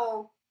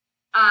how,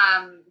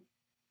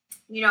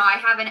 I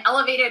have an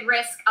elevated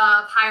risk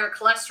of higher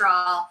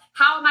cholesterol.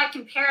 How am I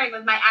comparing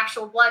with my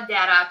actual blood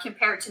data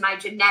compared to my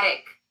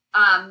genetic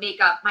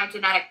makeup, my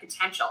genetic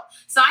potential?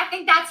 So I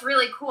think that's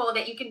really cool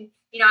that you can,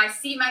 I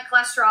see my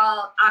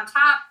cholesterol on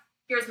top.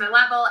 Here's my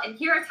level, and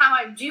here's how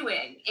I'm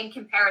doing in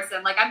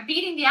comparison. Like, I'm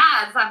beating the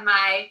odds on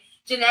my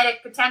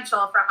genetic potential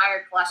for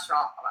higher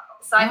cholesterol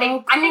levels. So I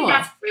think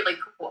that's really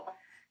cool.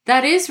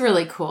 That is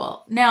really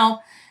cool.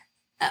 Now,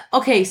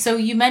 okay, so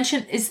you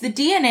mentioned, is the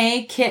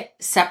DNA kit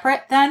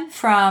separate then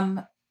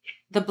from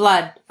the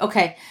blood?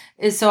 Okay,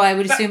 so I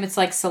would assume it's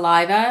like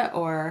saliva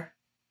or?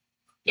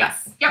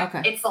 Yes. Yep.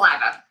 Okay. It's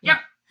saliva. Yep.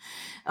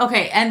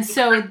 Okay, and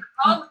so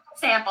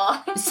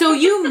sample. So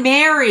you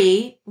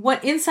marry,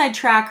 what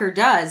InsideTracker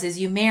does is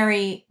you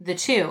marry the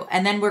two,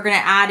 and then we're going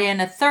to add in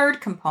a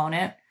third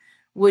component,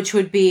 which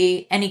would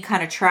be any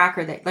kind of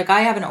tracker that, like,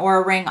 I have an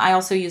Oura Ring. I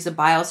also use a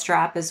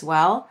BioStrap as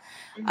well.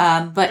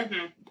 But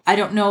I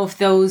don't know if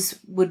those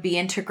would be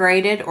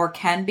integrated or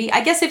can be.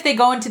 I guess if they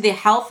go into the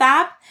health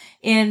app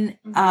in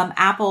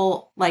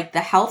Apple, like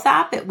the health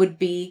app, can it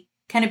be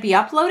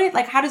uploaded?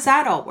 Like, how does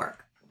that all work?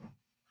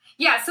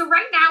 Yeah, so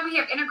right now we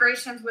have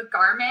integrations with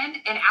Garmin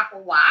and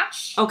Apple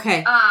Watch.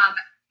 Okay.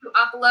 To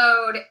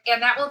upload,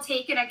 and that will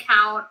take into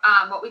account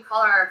what we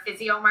call our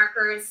physio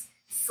markers,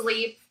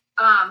 sleep,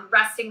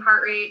 resting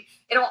heart rate.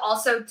 It'll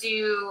also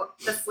do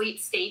the sleep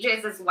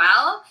stages as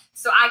well.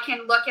 So I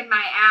can look in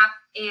my app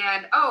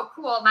and, oh,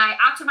 cool, my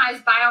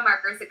optimized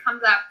biomarkers, it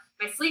comes up,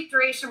 my sleep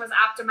duration was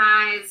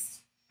optimized,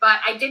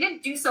 but I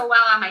didn't do so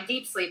well on my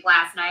deep sleep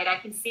last night. I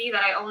can see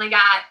that I only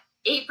got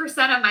 8%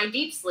 of my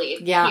deep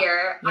sleep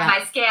here on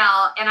my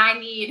scale, and I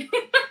need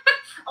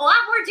a lot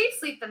more deep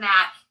sleep than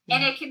that.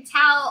 And it can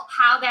tell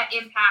how that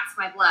impacts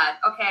my blood.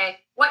 Okay,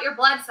 what your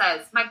blood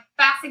says. My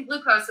fasting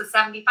glucose was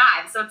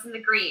 75, so it's in the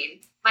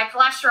green. My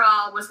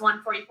cholesterol was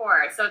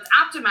 144, so it's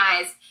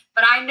optimized.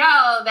 But I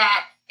know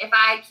that if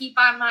I keep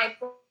on my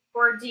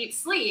poor deep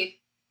sleep,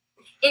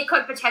 it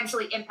could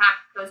potentially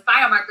impact those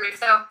biomarkers.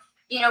 So,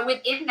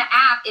 within the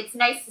app, it's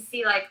nice to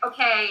see, like,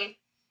 okay,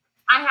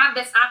 I have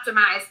this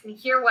optimized, and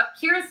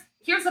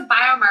here's the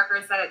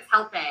biomarkers that it's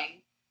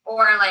helping.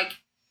 Or like,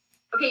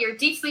 okay, your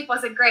deep sleep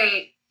wasn't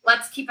great.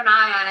 Let's keep an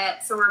eye on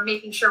it. So we're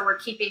making sure we're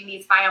keeping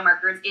these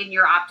biomarkers in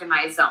your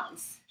optimized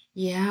zones.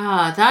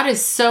 Yeah, that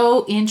is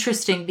so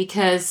interesting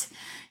because,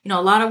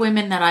 a lot of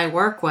women that I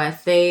work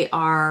with, they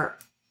are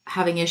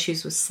having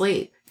issues with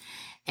sleep.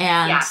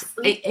 And,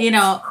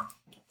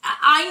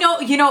 I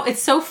know,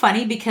 it's so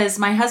funny because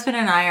my husband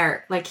and I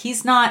are like,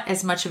 he's not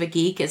as much of a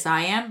geek as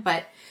I am,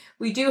 but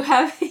we do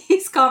have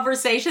these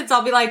conversations.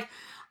 I'll be like,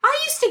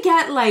 I used to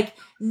get like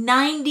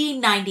 90,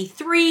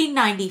 93,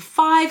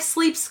 95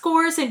 sleep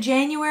scores in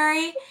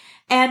January.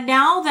 And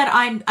now that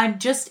I'm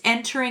just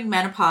entering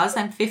menopause,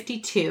 I'm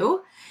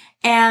 52,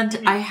 and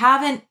I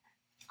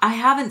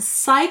haven't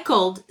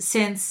cycled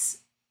since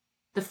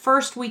the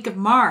first week of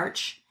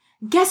March.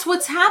 Guess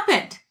what's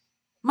happened?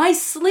 My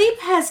sleep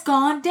has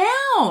gone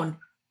down.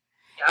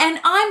 And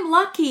I'm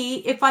lucky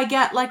if I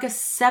get like a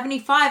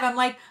 75. I'm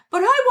like,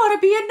 but I want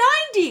to be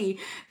a 90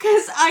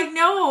 because I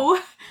know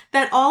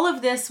that all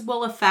of this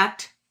will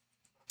affect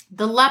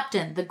the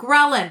leptin, the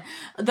ghrelin,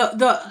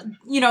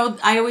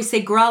 I always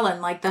say ghrelin,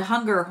 like the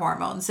hunger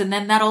hormones, and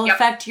then that'll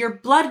affect your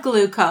blood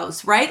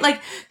glucose, right?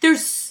 Like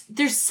there's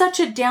such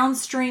a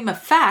downstream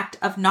effect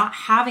of not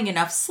having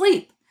enough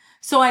sleep.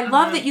 So I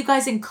love that you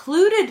guys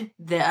included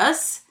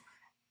this.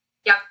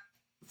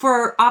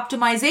 For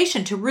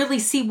optimization to really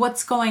see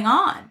what's going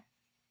on.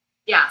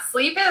 Yeah,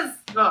 sleep is,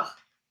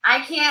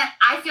 I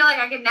feel like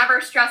I can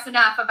never stress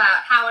enough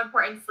about how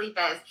important sleep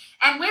is.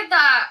 And with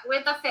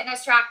the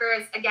fitness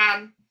trackers,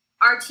 again,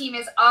 our team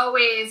is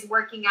always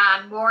working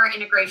on more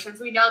integrations.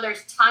 We know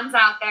there's tons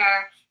out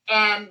there,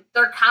 and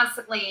they're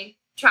constantly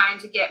trying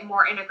to get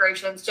more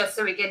integrations just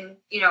so we can,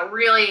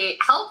 really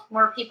help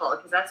more people,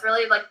 because that's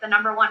really like the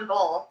number one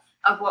goal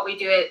of what we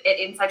do at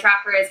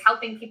InsideTracker is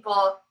helping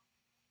people,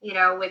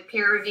 with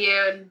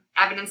peer-reviewed,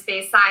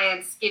 evidence-based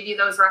science, give you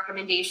those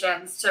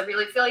recommendations to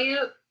really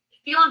feel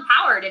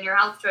empowered in your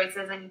health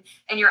choices and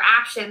your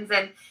actions.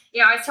 And,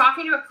 I was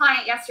talking to a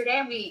client yesterday,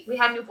 and we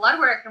had new blood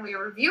work, and we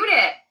reviewed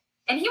it,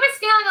 and he was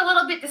feeling a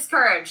little bit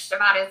discouraged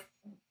about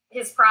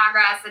his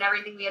progress and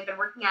everything we had been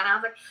working on. I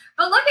was like,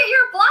 but look at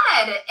your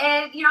blood.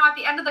 And, at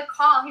the end of the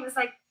call, he was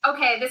like,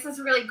 okay, this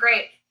is really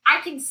great. I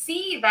can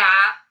see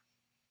that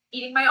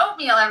eating my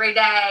oatmeal every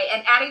day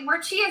and adding more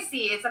chia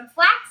seeds and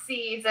flax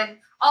seeds and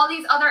all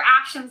these other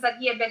actions that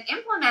he had been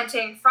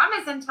implementing from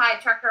his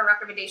InsideTracker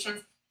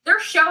recommendations, they're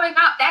showing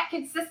up. That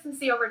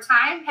consistency over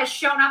time has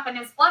shown up in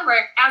his blood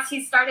work as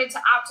he started to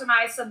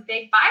optimize some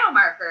big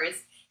biomarkers.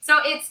 So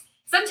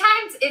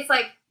sometimes it's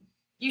like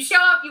you show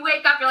up, you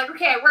wake up, you're like,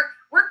 okay, I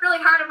work really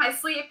hard on my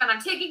sleep, and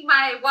I'm taking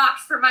my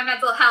walks for my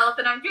mental health,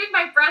 and I'm doing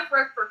my breath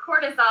work for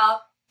cortisol,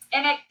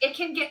 and it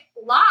can get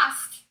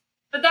lost.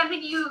 But then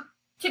when you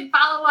can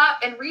follow up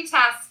and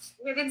retest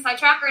with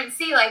InsideTracker and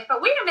see, like,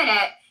 but wait a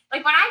minute,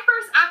 like when I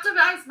first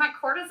optimized my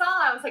cortisol,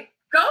 I was like,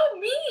 go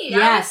me.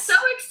 Yes. I was so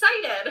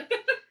excited.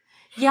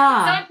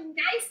 Yeah. So it's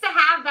nice to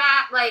have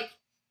that, like,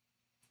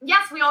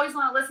 yes, we always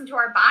want to listen to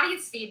our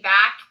body's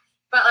feedback,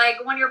 but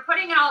like when you're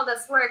putting in all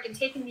this work and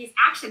taking these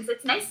actions,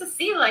 it's nice to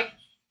see like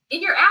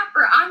in your app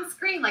or on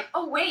screen, like,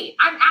 oh wait,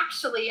 I'm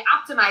actually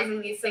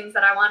optimizing these things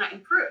that I want to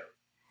improve.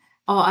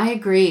 Oh, I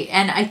agree.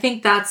 And I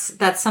think that's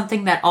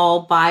something that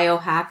all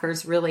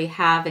biohackers really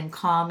have in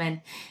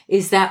common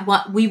is that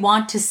what we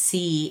want to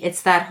see,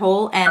 it's that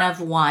whole N of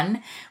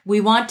one.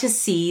 We want to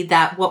see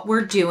that what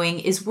we're doing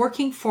is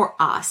working for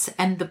us,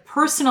 and the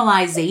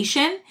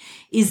personalization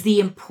is the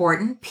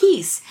important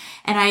piece.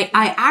 And I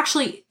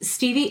actually,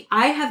 Stevie,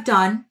 I have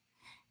done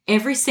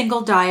every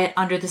single diet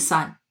under the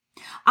sun.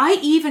 I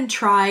even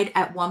tried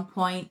at one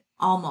point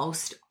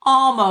almost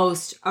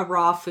a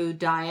raw food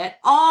diet.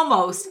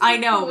 Almost. I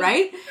know,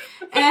 right?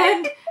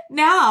 And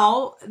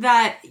now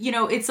that,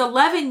 it's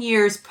 11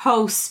 years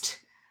post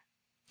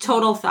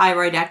total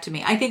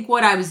thyroidectomy, I think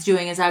what I was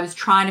doing is I was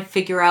trying to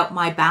figure out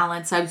my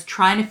balance. I was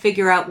trying to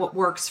figure out what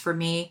works for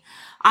me.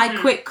 I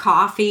quit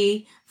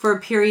coffee for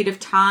a period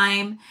of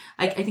time.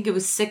 I think it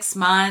was 6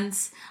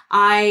 months.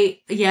 And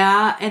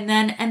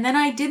then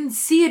I didn't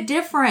see a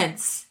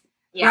difference.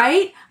 Yeah.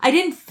 Right? I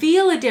didn't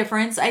feel a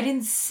difference. I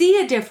didn't see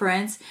a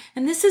difference.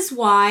 And this is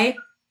why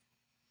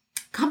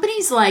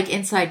companies like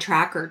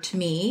InsideTracker to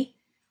me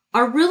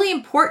are really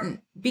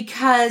important,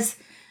 because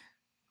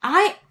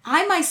I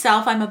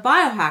myself, I'm a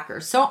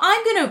biohacker. So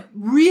I'm going to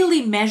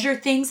really measure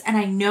things, and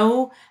I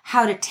know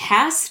how to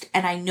test,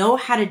 and I know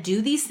how to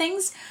do these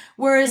things.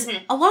 Whereas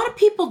a lot of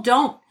people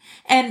don't,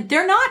 and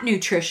they're not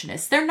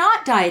nutritionists. They're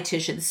not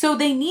dietitians. So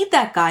they need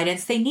that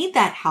guidance. They need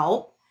that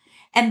help.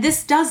 And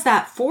this does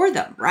that for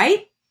them,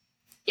 right?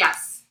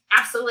 Yes,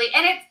 absolutely.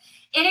 And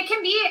it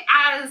can be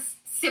as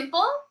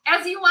simple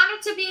as you want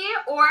it to be,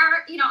 or,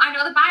 I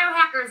know the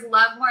biohackers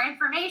love more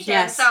information.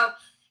 Yes. So,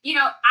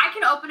 I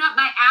can open up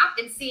my app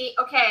and see,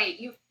 okay,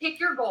 you pick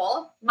your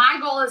goal. My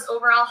goal is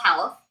overall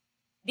health.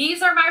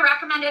 These are my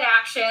recommended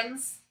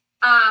actions.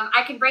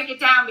 I can break it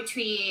down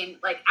between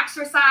like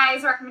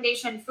exercise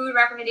recommendation, food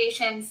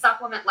recommendation,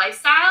 supplement,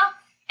 lifestyle.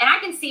 And I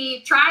can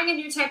see trying a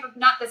new type of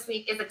nut this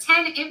week is a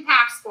 10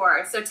 impact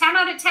score. So 10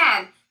 out of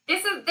 10.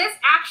 This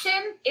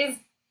action is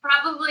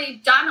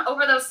probably done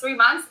over those 3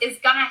 months is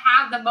going to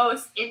have the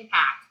most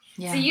impact.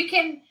 Yeah. So you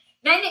can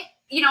then,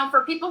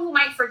 for people who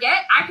might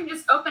forget, I can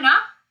just open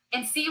up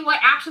and see what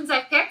actions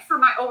I picked for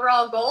my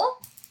overall goal.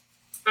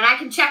 And I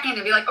can check in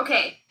and be like,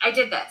 okay, I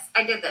did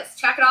this,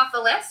 check it off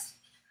the list.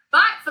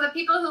 But for the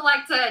people who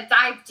like to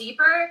dive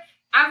deeper,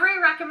 every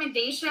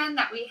recommendation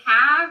that we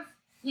have,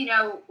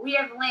 we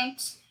have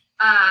linked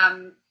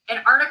an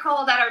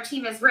article that our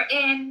team has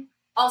written,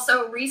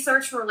 also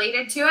research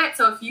related to it.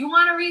 So if you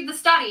want to read the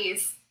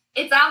studies,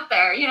 it's out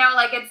there,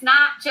 it's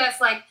not just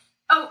like,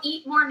 oh,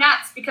 eat more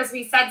nuts because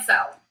we said so.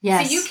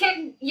 Yes. So you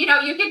can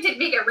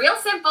make it real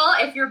simple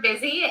if you're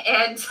busy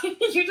and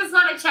you just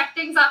want to check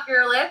things off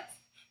your list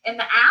in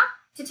the app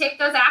to take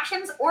those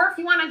actions. Or if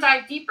you want to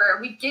dive deeper,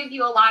 we give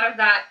you a lot of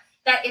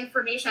that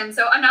information.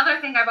 So another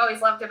thing I've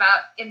always loved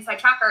about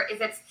InsideTracker is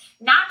it's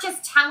not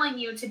just telling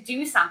you to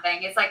do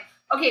something. It's like,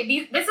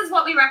 okay, this is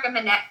what we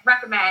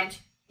recommend.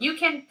 You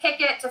can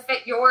pick it to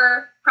fit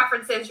your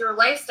preferences, your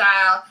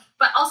lifestyle,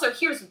 but also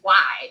here's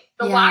why.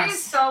 The why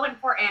is so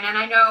important. And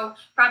I know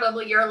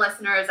probably your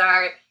listeners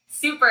are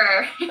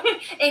super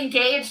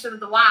engaged with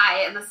the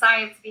why and the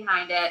science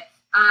behind it.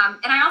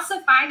 And I also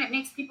find it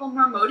makes people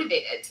more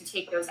motivated to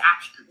take those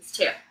actions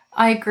too.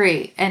 I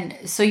agree. And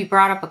so you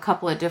brought up a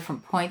couple of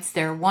different points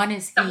there. One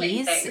is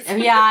ease.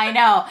 Yeah, I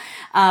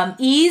know.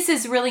 Ease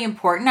is really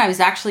important. I was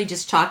actually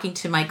just talking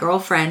to my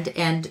girlfriend,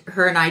 and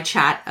her and I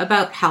chat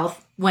about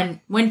health when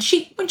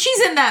she's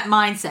in that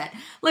mindset.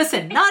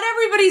 Listen, not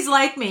everybody's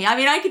like me. I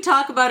mean, I could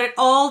talk about it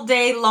all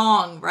day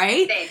long,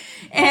 right? Same.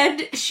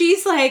 And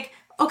she's like,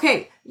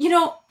 okay,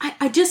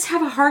 I just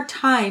have a hard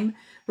time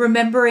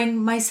remembering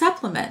my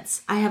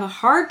supplements. I have a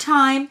hard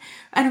time.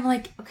 And I'm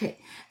like, okay.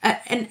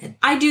 And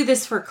I do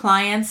this for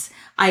clients.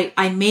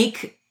 I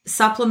make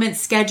supplement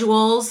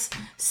schedules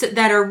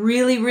that are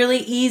really, really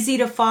easy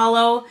to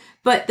follow.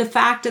 But the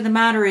fact of the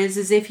matter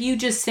is if you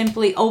just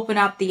simply open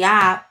up the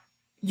app,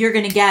 you're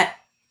going to get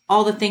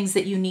all the things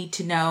that you need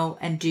to know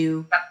and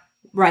do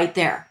right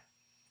there.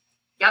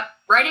 Yep.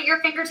 Right at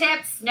your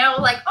fingertips. No,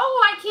 like,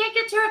 oh, I can't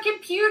get to a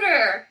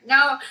computer.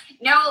 No,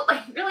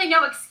 like really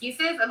no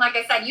excuses. And like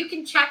I said, you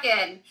can check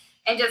in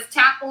and just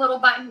tap a little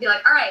button and be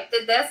like, all right,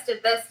 did this.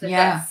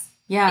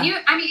 Yeah.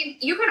 And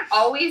you can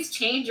always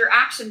change your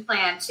action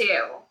plan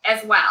too,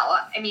 as well.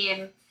 I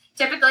mean,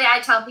 typically I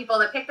tell people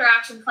to pick their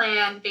action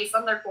plan based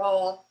on their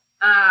goal,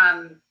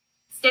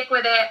 stick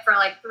with it for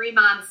like 3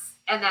 months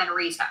and then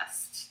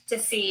retest to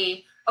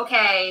see,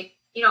 okay,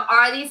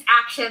 are these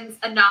actions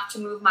enough to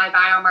move my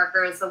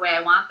biomarkers the way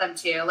I want them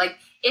to? Like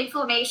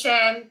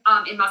inflammation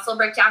in muscle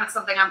breakdown is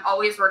something I'm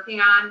always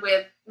working on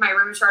with my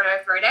rheumatoid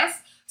arthritis.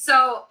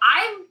 So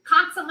I'm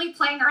constantly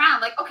playing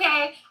around like,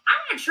 okay, I'm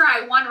going to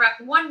try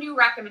one new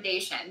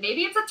recommendation.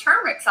 Maybe it's a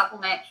turmeric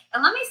supplement,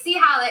 and let me see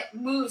how it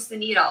moves the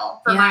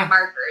needle for my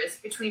markers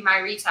between my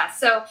retests.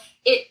 So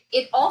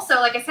it also,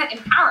 like I said,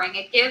 empowering.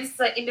 It gives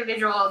the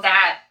individual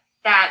that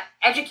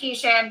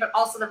education, but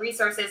also the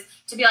resources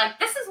to be like,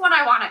 this is what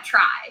I want to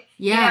try.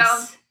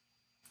 Yes.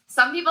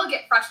 Some people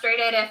get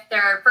frustrated if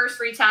their first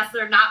retest,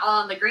 they're not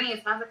all in the green.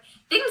 Things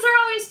are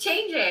always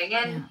changing.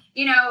 And,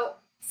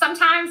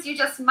 sometimes you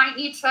just might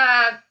need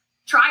to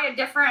try a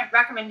different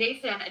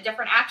recommendation, a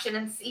different action,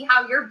 and see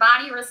how your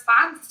body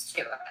responds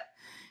to it.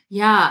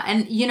 Yeah.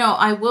 And,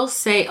 I will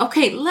say,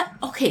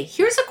 okay,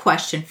 here's a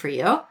question for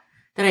you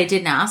that I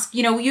didn't ask.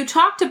 You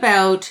talked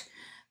about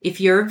if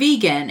you're a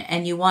vegan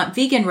and you want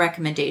vegan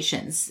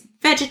recommendations,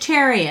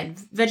 vegetarian.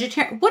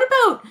 What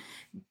about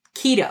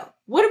keto?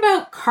 What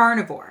about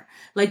carnivore?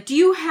 Like, do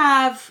you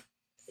have,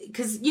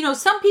 because,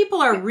 some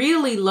people are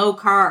really low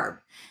carb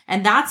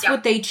and that's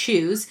what they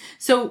choose.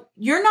 So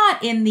you're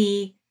not in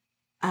the,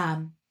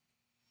 how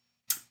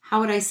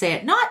would I say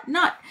it?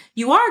 Not,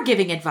 you are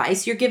giving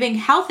advice, you're giving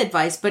health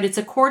advice, but it's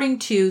according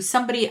to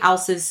somebody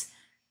else's,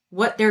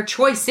 what their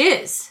choice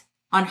is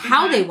on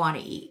how they want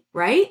to eat,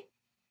 right?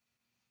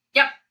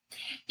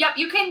 Yep,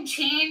 you can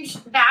change.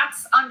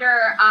 That's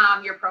under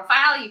your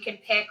profile. You can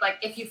pick, like,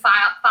 if you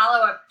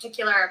follow a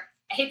particular,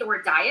 I hate the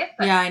word diet,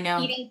 but I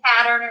know, eating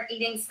pattern or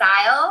eating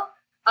style,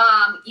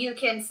 you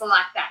can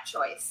select that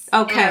choice.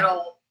 Okay. And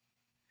it'll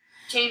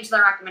change the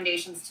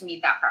recommendations to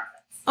meet that preference.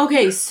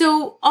 Okay,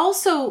 so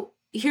also,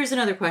 here's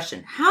another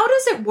question. How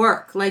does it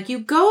work? Like, you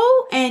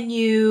go and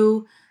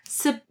you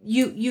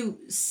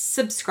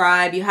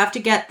subscribe, you have to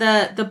get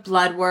the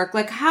blood work.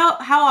 Like, how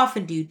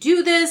often do you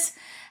do this?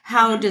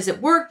 How does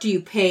it work? Do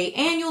you pay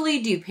annually?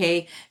 Do you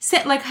pay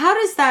like, how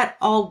does that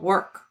all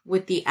work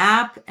with the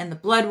app and the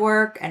blood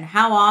work, and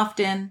how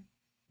often?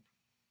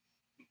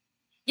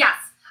 Yes.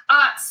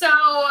 So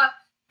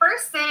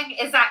first thing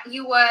is that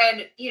you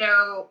would,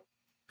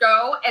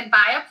 go and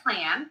buy a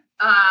plan.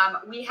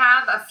 We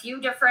have a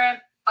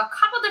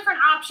couple different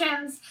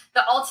options.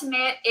 The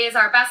Ultimate is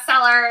our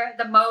bestseller,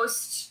 the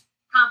most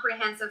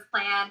comprehensive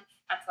plan.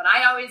 That's what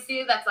I always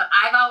do. That's what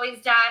I've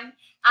always done.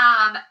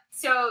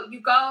 So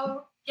you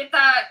go get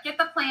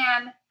the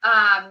plan.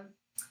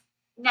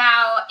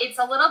 Now it's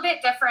a little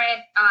bit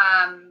different.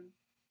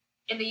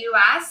 In the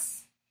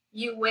US,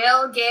 you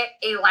will get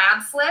a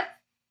lab slip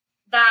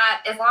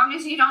that, as long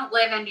as you don't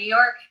live in New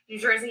York, New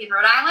Jersey, and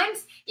Rhode Island,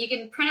 you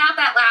can print out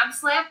that lab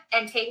slip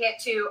and take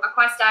it to a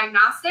Quest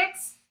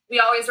Diagnostics. We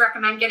always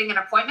recommend getting an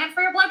appointment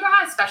for your blood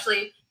draw,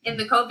 especially in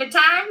the COVID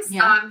times,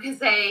 because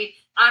they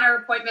honor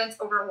appointments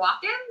over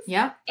walk-ins.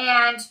 Yeah.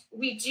 And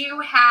we do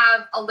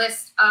have a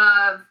list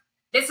of,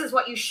 this is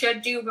what you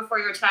should do before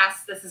your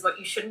test. This is what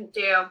you shouldn't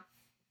do.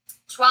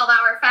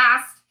 12-hour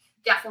fast,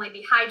 definitely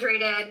be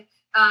hydrated.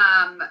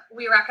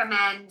 We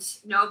recommend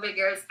no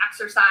vigorous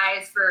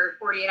exercise for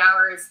 48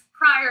 hours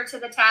prior to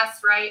the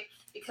test, right?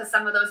 Because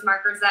some of those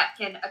markers that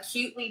can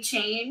acutely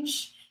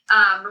change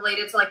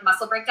related to like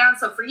muscle breakdown.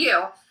 So for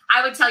you,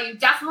 I would tell you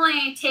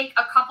definitely take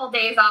a couple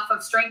days off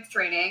of strength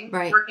training,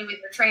 working with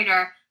your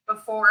trainer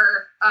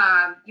before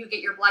you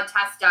get your blood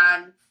test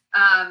done.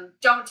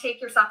 Don't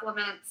take your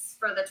supplements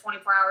for the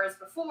 24 hours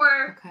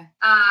before. Okay.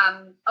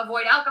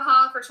 Avoid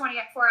alcohol for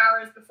 24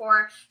 hours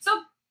before.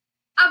 So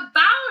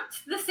about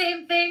the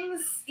same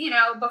things,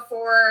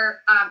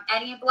 before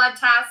any blood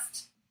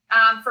test.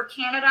 For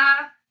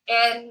Canada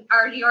and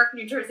our New York,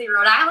 New Jersey,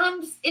 Rhode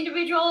Island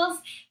individuals,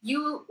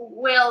 you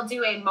will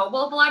do a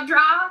mobile blood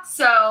draw.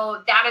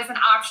 So that is an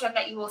option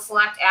that you will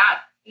select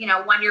at,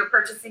 when you're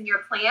purchasing your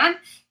plan.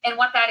 And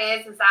what that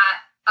is that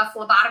a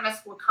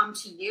phlebotomist will come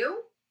to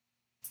you.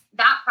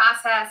 That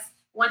process,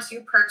 once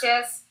you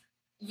purchase,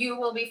 you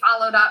will be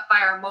followed up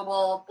by our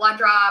mobile blood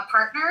draw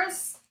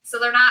partners. So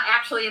they're not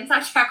actually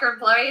InsideTracker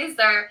employees.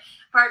 They're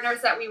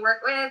partners that we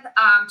work with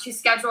to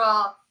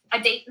schedule a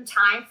date and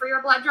time for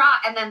your blood draw,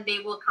 and then they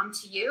will come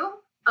to you.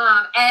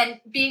 And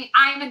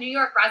I'm a New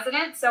York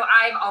resident, so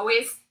I've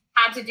always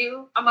had to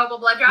do a mobile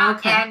blood draw,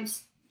 and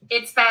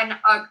it's been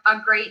a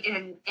great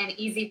and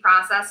easy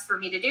process for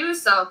me to do.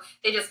 So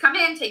they just come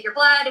in, take your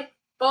blood.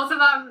 Both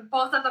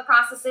of the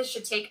processes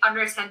should take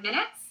under 10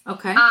 minutes.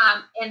 Okay.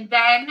 And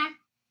then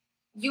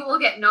you will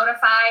get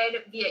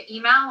notified via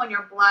email when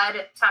your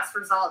blood test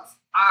results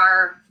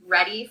are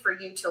ready for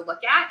you to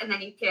look at, and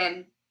then you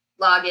can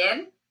log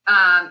in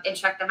and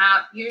check them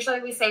out. Usually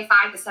we say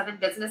 5 to 7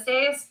 business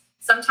days.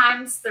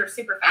 Sometimes they're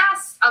super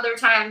fast. Other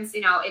times,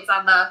 it's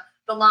on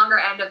the longer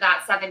end of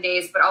that 7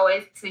 days, but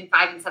always between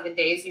 5 and 7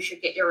 days, you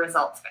should get your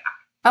results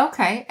back.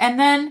 Okay. And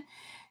then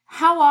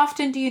how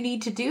often do you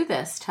need to do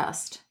this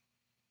test?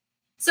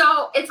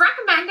 So it's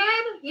recommended,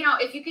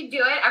 if you could do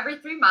it every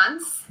 3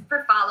 months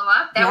for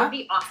follow-up, that would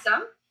be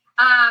awesome.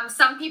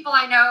 Some people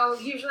I know,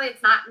 usually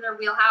it's not in their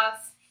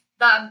wheelhouse.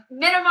 The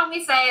minimum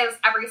we say is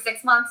every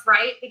 6 months,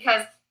 right?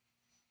 Because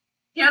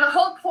the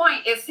whole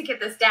point is to get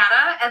this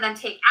data and then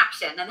take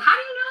action. And how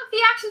do you know if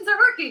the actions are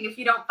working if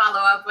you don't follow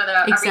up with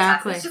a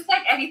retest? It's just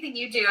like anything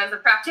you do as a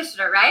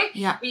practitioner, right?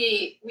 Yeah.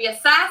 We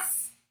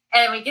assess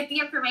and we get the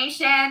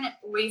information,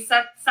 we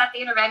set the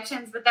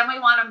interventions, but then we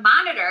want to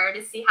monitor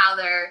to see how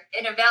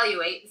and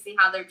evaluate and see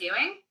how they're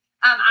doing.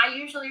 I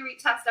usually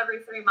retest every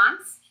 3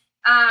 months.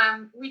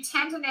 We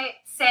tend to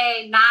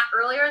say not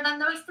earlier than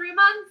those 3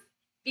 months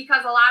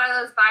because a lot of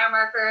those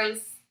biomarkers,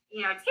 take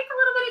a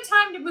little bit of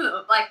time to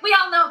move. Like we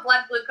all know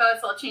blood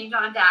glucose will change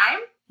on a dime.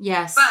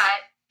 Yes. But,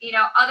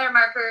 other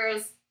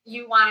markers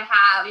you want to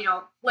have,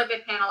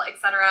 lipid panel, et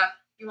cetera,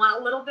 you want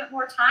a little bit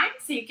more time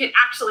so you can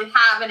actually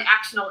have an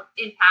actionable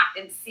impact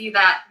and see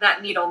that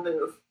needle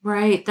move.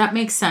 Right. That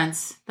makes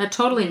sense. That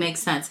totally makes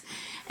sense.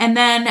 And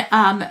then,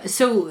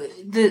 so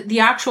the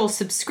actual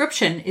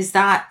subscription, is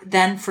that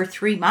then for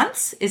 3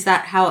 months? Is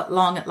that how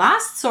long it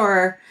lasts,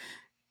 or?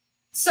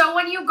 So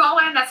when you go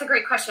in, that's a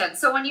great question.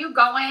 So when you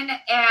go in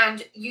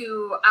and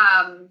you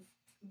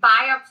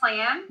buy a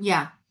plan,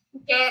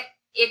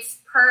 it's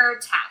per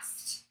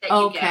test that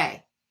you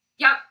get.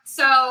 Yep.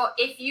 So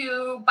if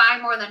you buy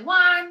more than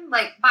one,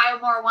 like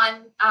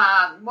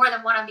more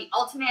than one of the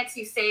ultimates,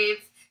 you save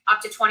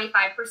up to 25%.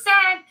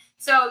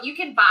 So you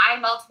can buy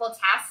multiple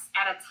tests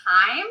at a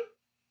time.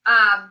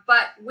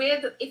 But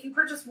if you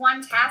purchase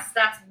one test,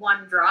 that's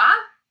one draw,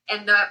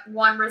 and the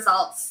one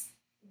result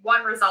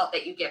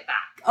that you get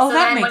back. Oh, so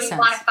that then makes when you sense.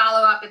 want to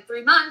follow up in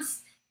 3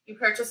 months, you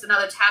purchase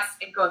another test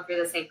and go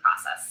through the same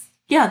process.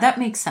 Yeah, that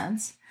makes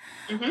sense.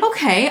 Mm-hmm.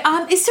 Okay.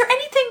 Is there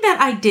anything that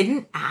I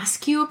didn't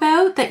ask you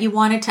about that you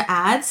wanted to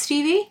add,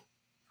 Stevie?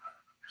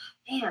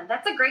 Man,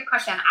 that's a great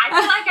question. I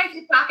feel like I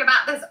could talk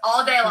about this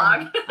all day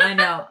long. I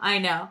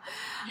know.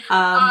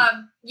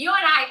 You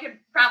and I could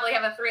probably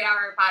have a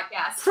 3-hour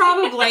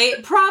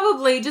podcast.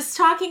 Probably just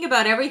talking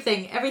about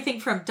everything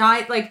from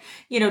diet, like,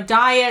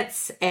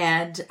 diets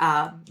and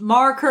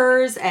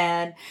markers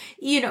and,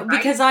 Right.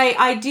 because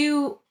I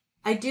do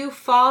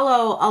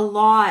follow a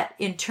lot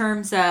in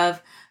terms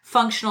of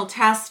functional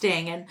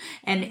testing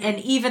and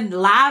even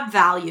lab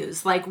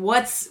values, like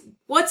what's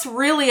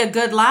really a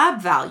good lab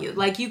value.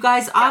 Like you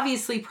guys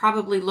obviously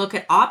probably look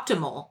at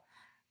optimal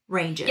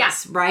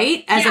ranges,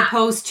 right? As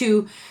opposed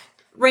to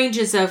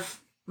ranges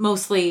of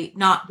mostly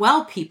not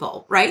well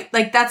people, right?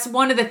 Like that's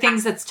one of the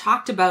things that's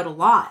talked about a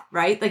lot,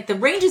 right? Like the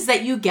ranges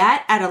that you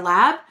get at a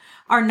lab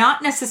are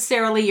not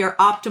necessarily your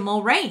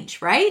optimal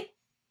range, right?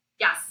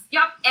 Yes.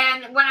 Yep.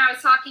 And when I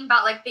was talking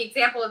about like the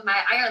example of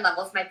my iron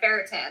levels, my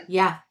ferritin,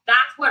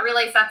 that's what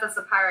really sets us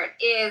apart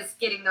is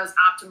getting those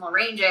optimal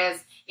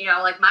ranges.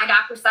 Like my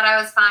doctor said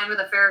I was fine with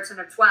a ferritin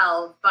of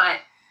 12, but,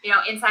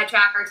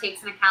 InsideTracker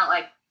takes into account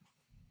like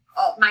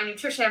my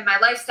nutrition, my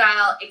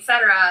lifestyle,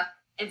 etc.,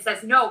 and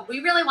says, no, we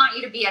really want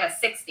you to be at a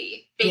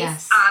 60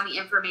 based on the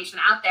information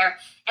out there.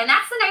 And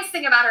that's the nice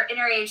thing about our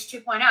Inner Age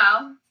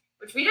 2.0,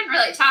 which we didn't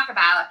really talk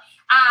about,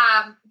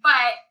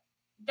 but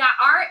that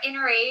our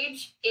Inner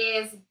Age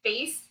is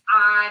based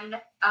on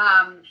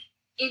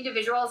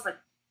individuals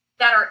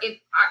that are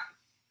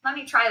let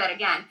me try that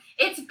again.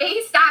 It's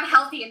based on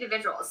healthy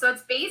individuals. So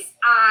it's based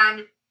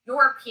on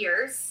your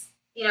peers,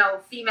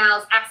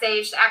 females X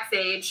age to X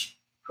age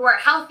who are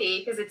healthy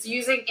because it's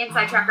using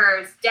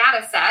InsideTracker's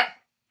data set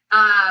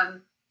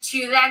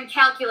to then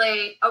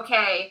calculate,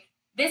 okay,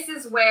 this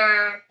is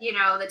where,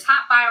 the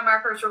top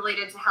biomarkers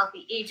related to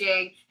healthy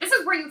aging, this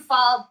is where you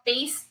fall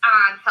based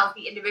on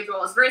healthy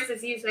individuals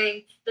versus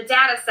using the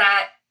data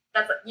set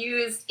that's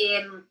used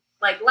in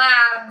like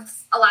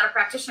labs, a lot of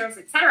practitioners,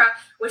 et cetera,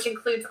 which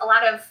includes a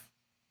lot of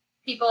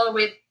people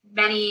with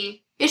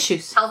many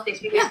issues, health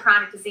issues,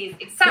 chronic disease,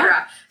 et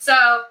cetera. So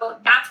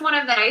that's one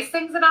of the nice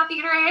things about the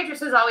Inner Age,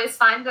 which is always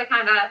fun to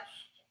kind of,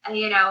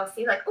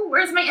 see like, oh,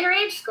 where's my Inner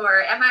Age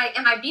score? Am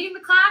I beating the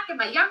clock? Am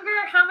I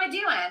younger? How am I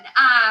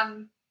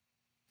doing?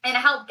 And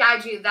help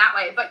guide you that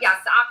way. But yes,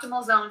 the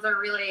optimal zones are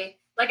really,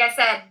 like I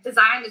said,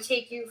 designed to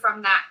take you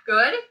from that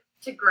good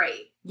to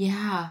great.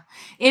 Yeah.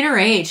 Inner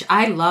Age.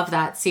 I love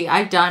that. See,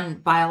 I've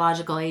done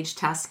biological age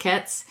test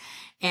kits,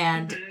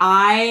 and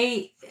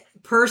I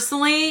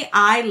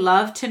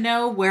love to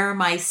know where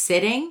am I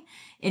sitting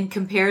in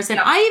comparison.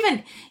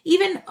 I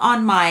even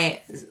on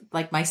my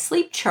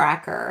sleep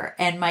tracker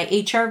and my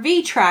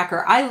HRV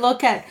tracker, I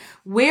look at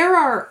where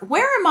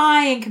am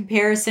I in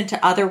comparison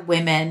to other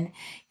women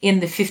in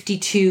the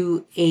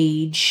 52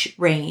 age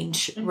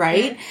range,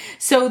 right?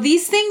 So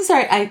these things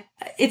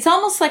it's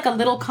almost like a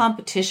little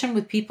competition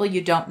with people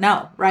you don't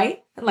know,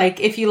 right? Like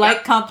if you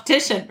like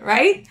competition,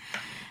 right?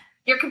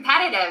 You're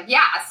competitive.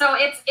 Yeah. So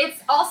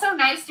it's also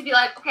nice to be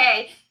like,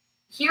 okay,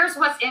 here's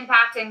what's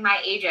impacting my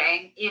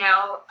aging,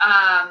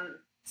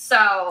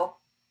 so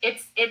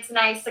it's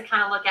nice to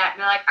kind of look at and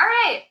be like, all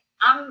right,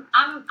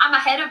 I'm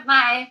ahead of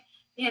my,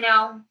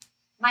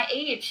 my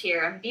age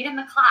here. I'm beating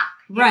the clock.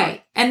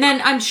 Right. And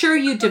then I'm sure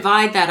you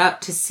divide that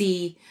up to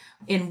see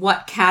in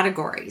what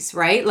categories,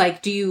 right?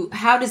 Like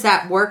how does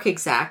that work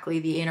exactly,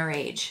 the Inner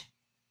Age?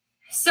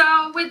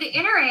 So with the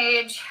Inner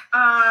Age,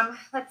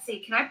 let's see,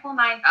 can I pull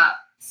mine up?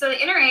 So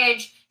the Inner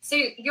Age, So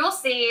you'll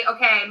see,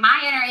 okay,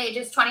 my inner age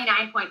is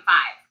 29.5.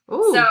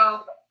 Ooh.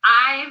 So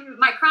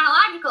my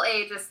chronological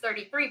age is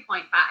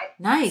 33.5.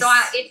 Nice. So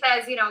it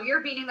says,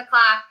 you're beating the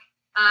clock.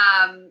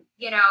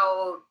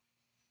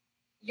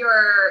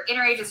 Your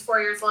inner age is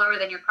 4 years lower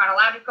than your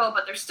chronological,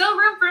 but there's still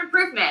room for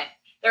improvement.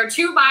 There are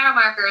 2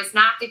 biomarkers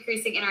not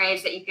decreasing inner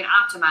age that you can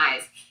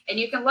optimize. And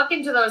you can look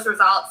into those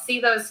results, see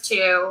those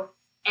 2,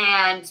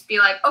 and be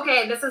like,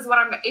 okay, this is what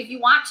if you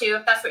want to,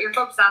 if that's what you're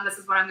focused on, this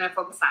is what I'm going to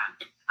focus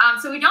on.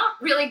 So we don't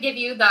really give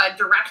you the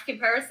direct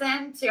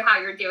comparison to how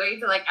you're doing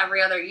to like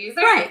every other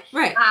user. Right.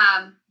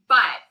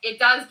 But it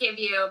does give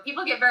you,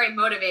 people get very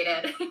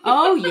motivated.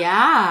 Oh,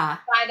 yeah.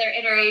 by their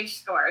inner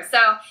age score. So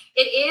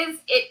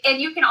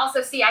and you can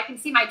also see, I can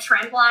see my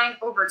trend line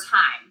over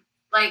time.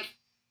 Like,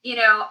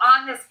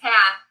 on this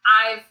path,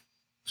 I've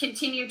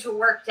continued to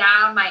work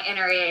down my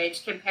inner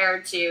age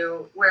compared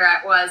to where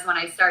I was when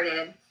I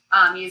started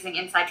using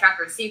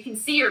InsideTracker. So you can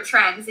see your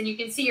trends, and you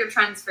can see your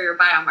trends for your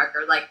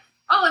biomarker. Like,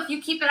 if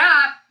you keep it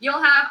up,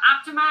 you'll have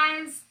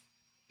optimized,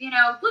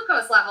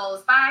 glucose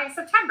levels by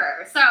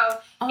September. So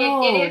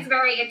it is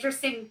very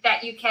interesting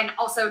that you can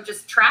also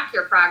just track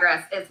your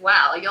progress as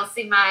well. You'll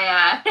see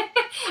my,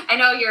 I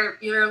know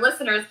your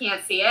listeners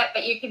can't see it,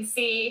 but you can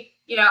see,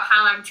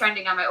 how I'm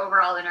trending on my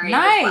overall inner age.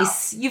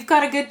 Nice. As well. You've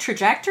got a good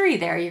trajectory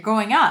there. You're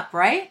going up,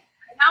 right?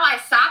 Now I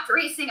stopped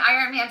racing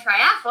Ironman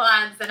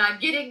triathlons and I'm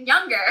getting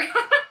younger.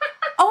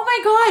 Oh my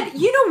God.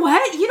 You know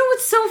what?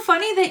 What's so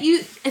funny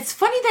it's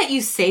funny that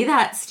you say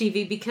that,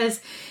 Stevie, because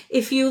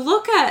if you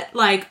look at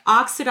like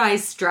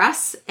oxidized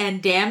stress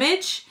and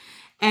damage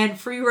and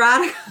free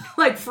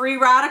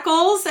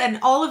radicals and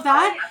all of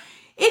that,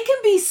 it can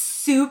be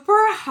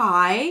super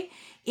high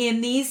in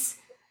these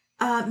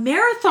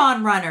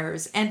marathon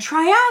runners and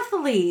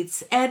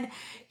triathletes. And,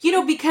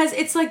 because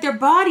it's like their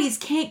bodies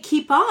can't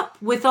keep up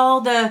with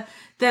all the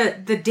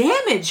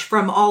damage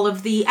from all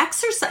of the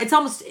exercise. It's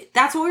almost,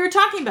 that's what we were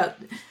talking about.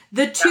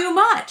 The too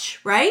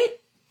much, right?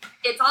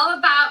 It's all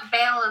about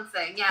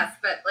balancing, yes.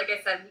 But like I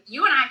said,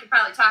 you and I could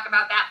probably talk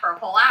about that for a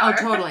whole hour.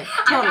 Oh, totally.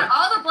 I got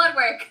all the blood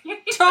work.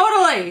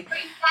 Totally.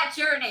 That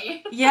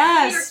journey.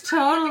 Yes,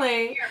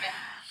 totally.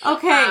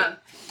 Okay.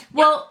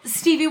 Well,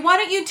 Stevie, why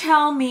don't you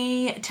tell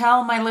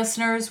my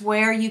listeners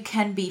where you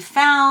can be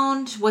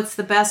found? What's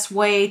the best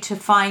way to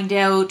find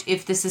out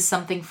if this is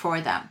something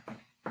for them?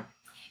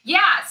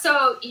 Yeah,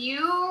 so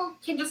you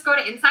can just go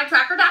to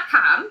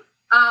InsideTracker.com.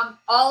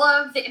 All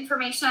of the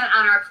information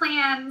on our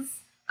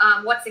plans,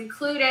 what's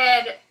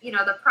included,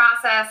 the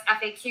process,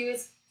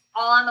 FAQs,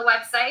 all on the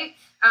website.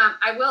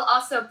 I will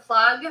also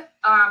plug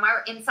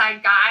our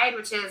Inside Guide,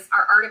 which is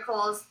our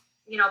articles,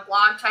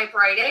 blog type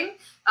writing.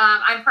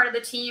 I'm part of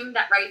the team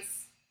that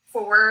writes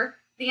for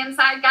the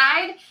Inside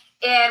Guide,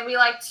 and we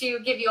like to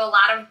give you a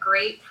lot of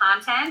great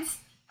content,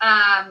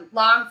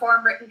 long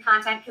form written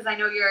content, because I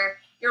know your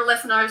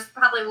listeners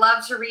probably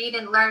love to read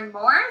and learn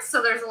more.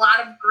 So there's a lot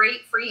of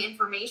great free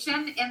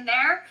information in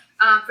there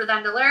for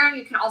them to learn.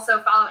 You can also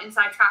follow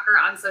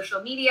InsideTracker on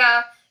social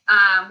media.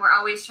 We're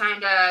always trying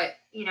to,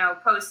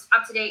 post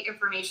up-to-date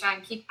information,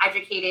 keep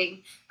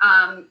educating,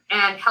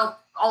 and help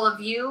all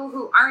of you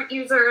who aren't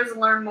users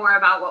learn more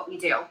about what we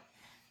do.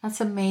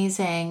 That's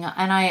amazing.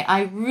 And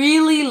I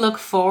really look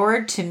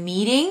forward to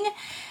meeting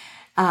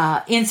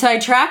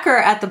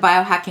InsideTracker at the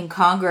Biohacking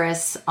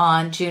Congress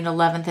on June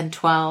 11th and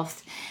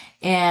 12th.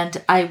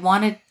 And I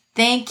want to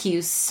thank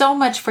you so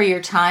much for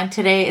your time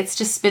today. It's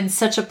just been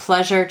such a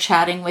pleasure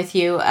chatting with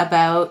you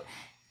about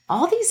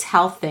all these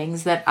health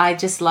things that I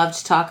just love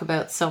to talk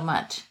about so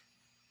much.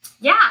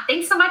 Yeah,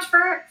 thanks so much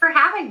for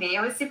having me.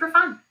 It was super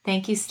fun.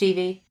 Thank you,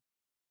 Stevie.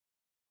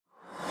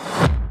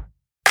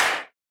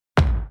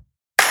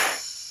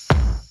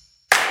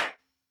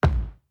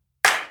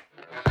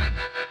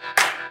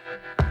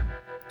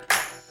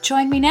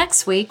 Join me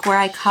next week where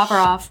I cover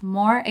off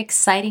more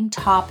exciting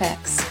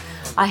topics.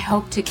 I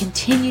hope to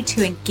continue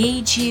to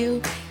engage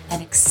you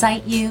and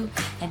excite you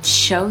and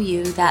show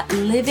you that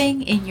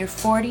living in your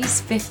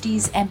 40s,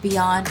 50s, and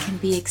beyond can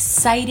be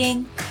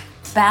exciting,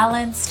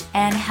 balanced,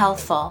 and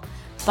healthful.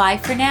 Bye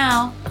for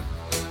now.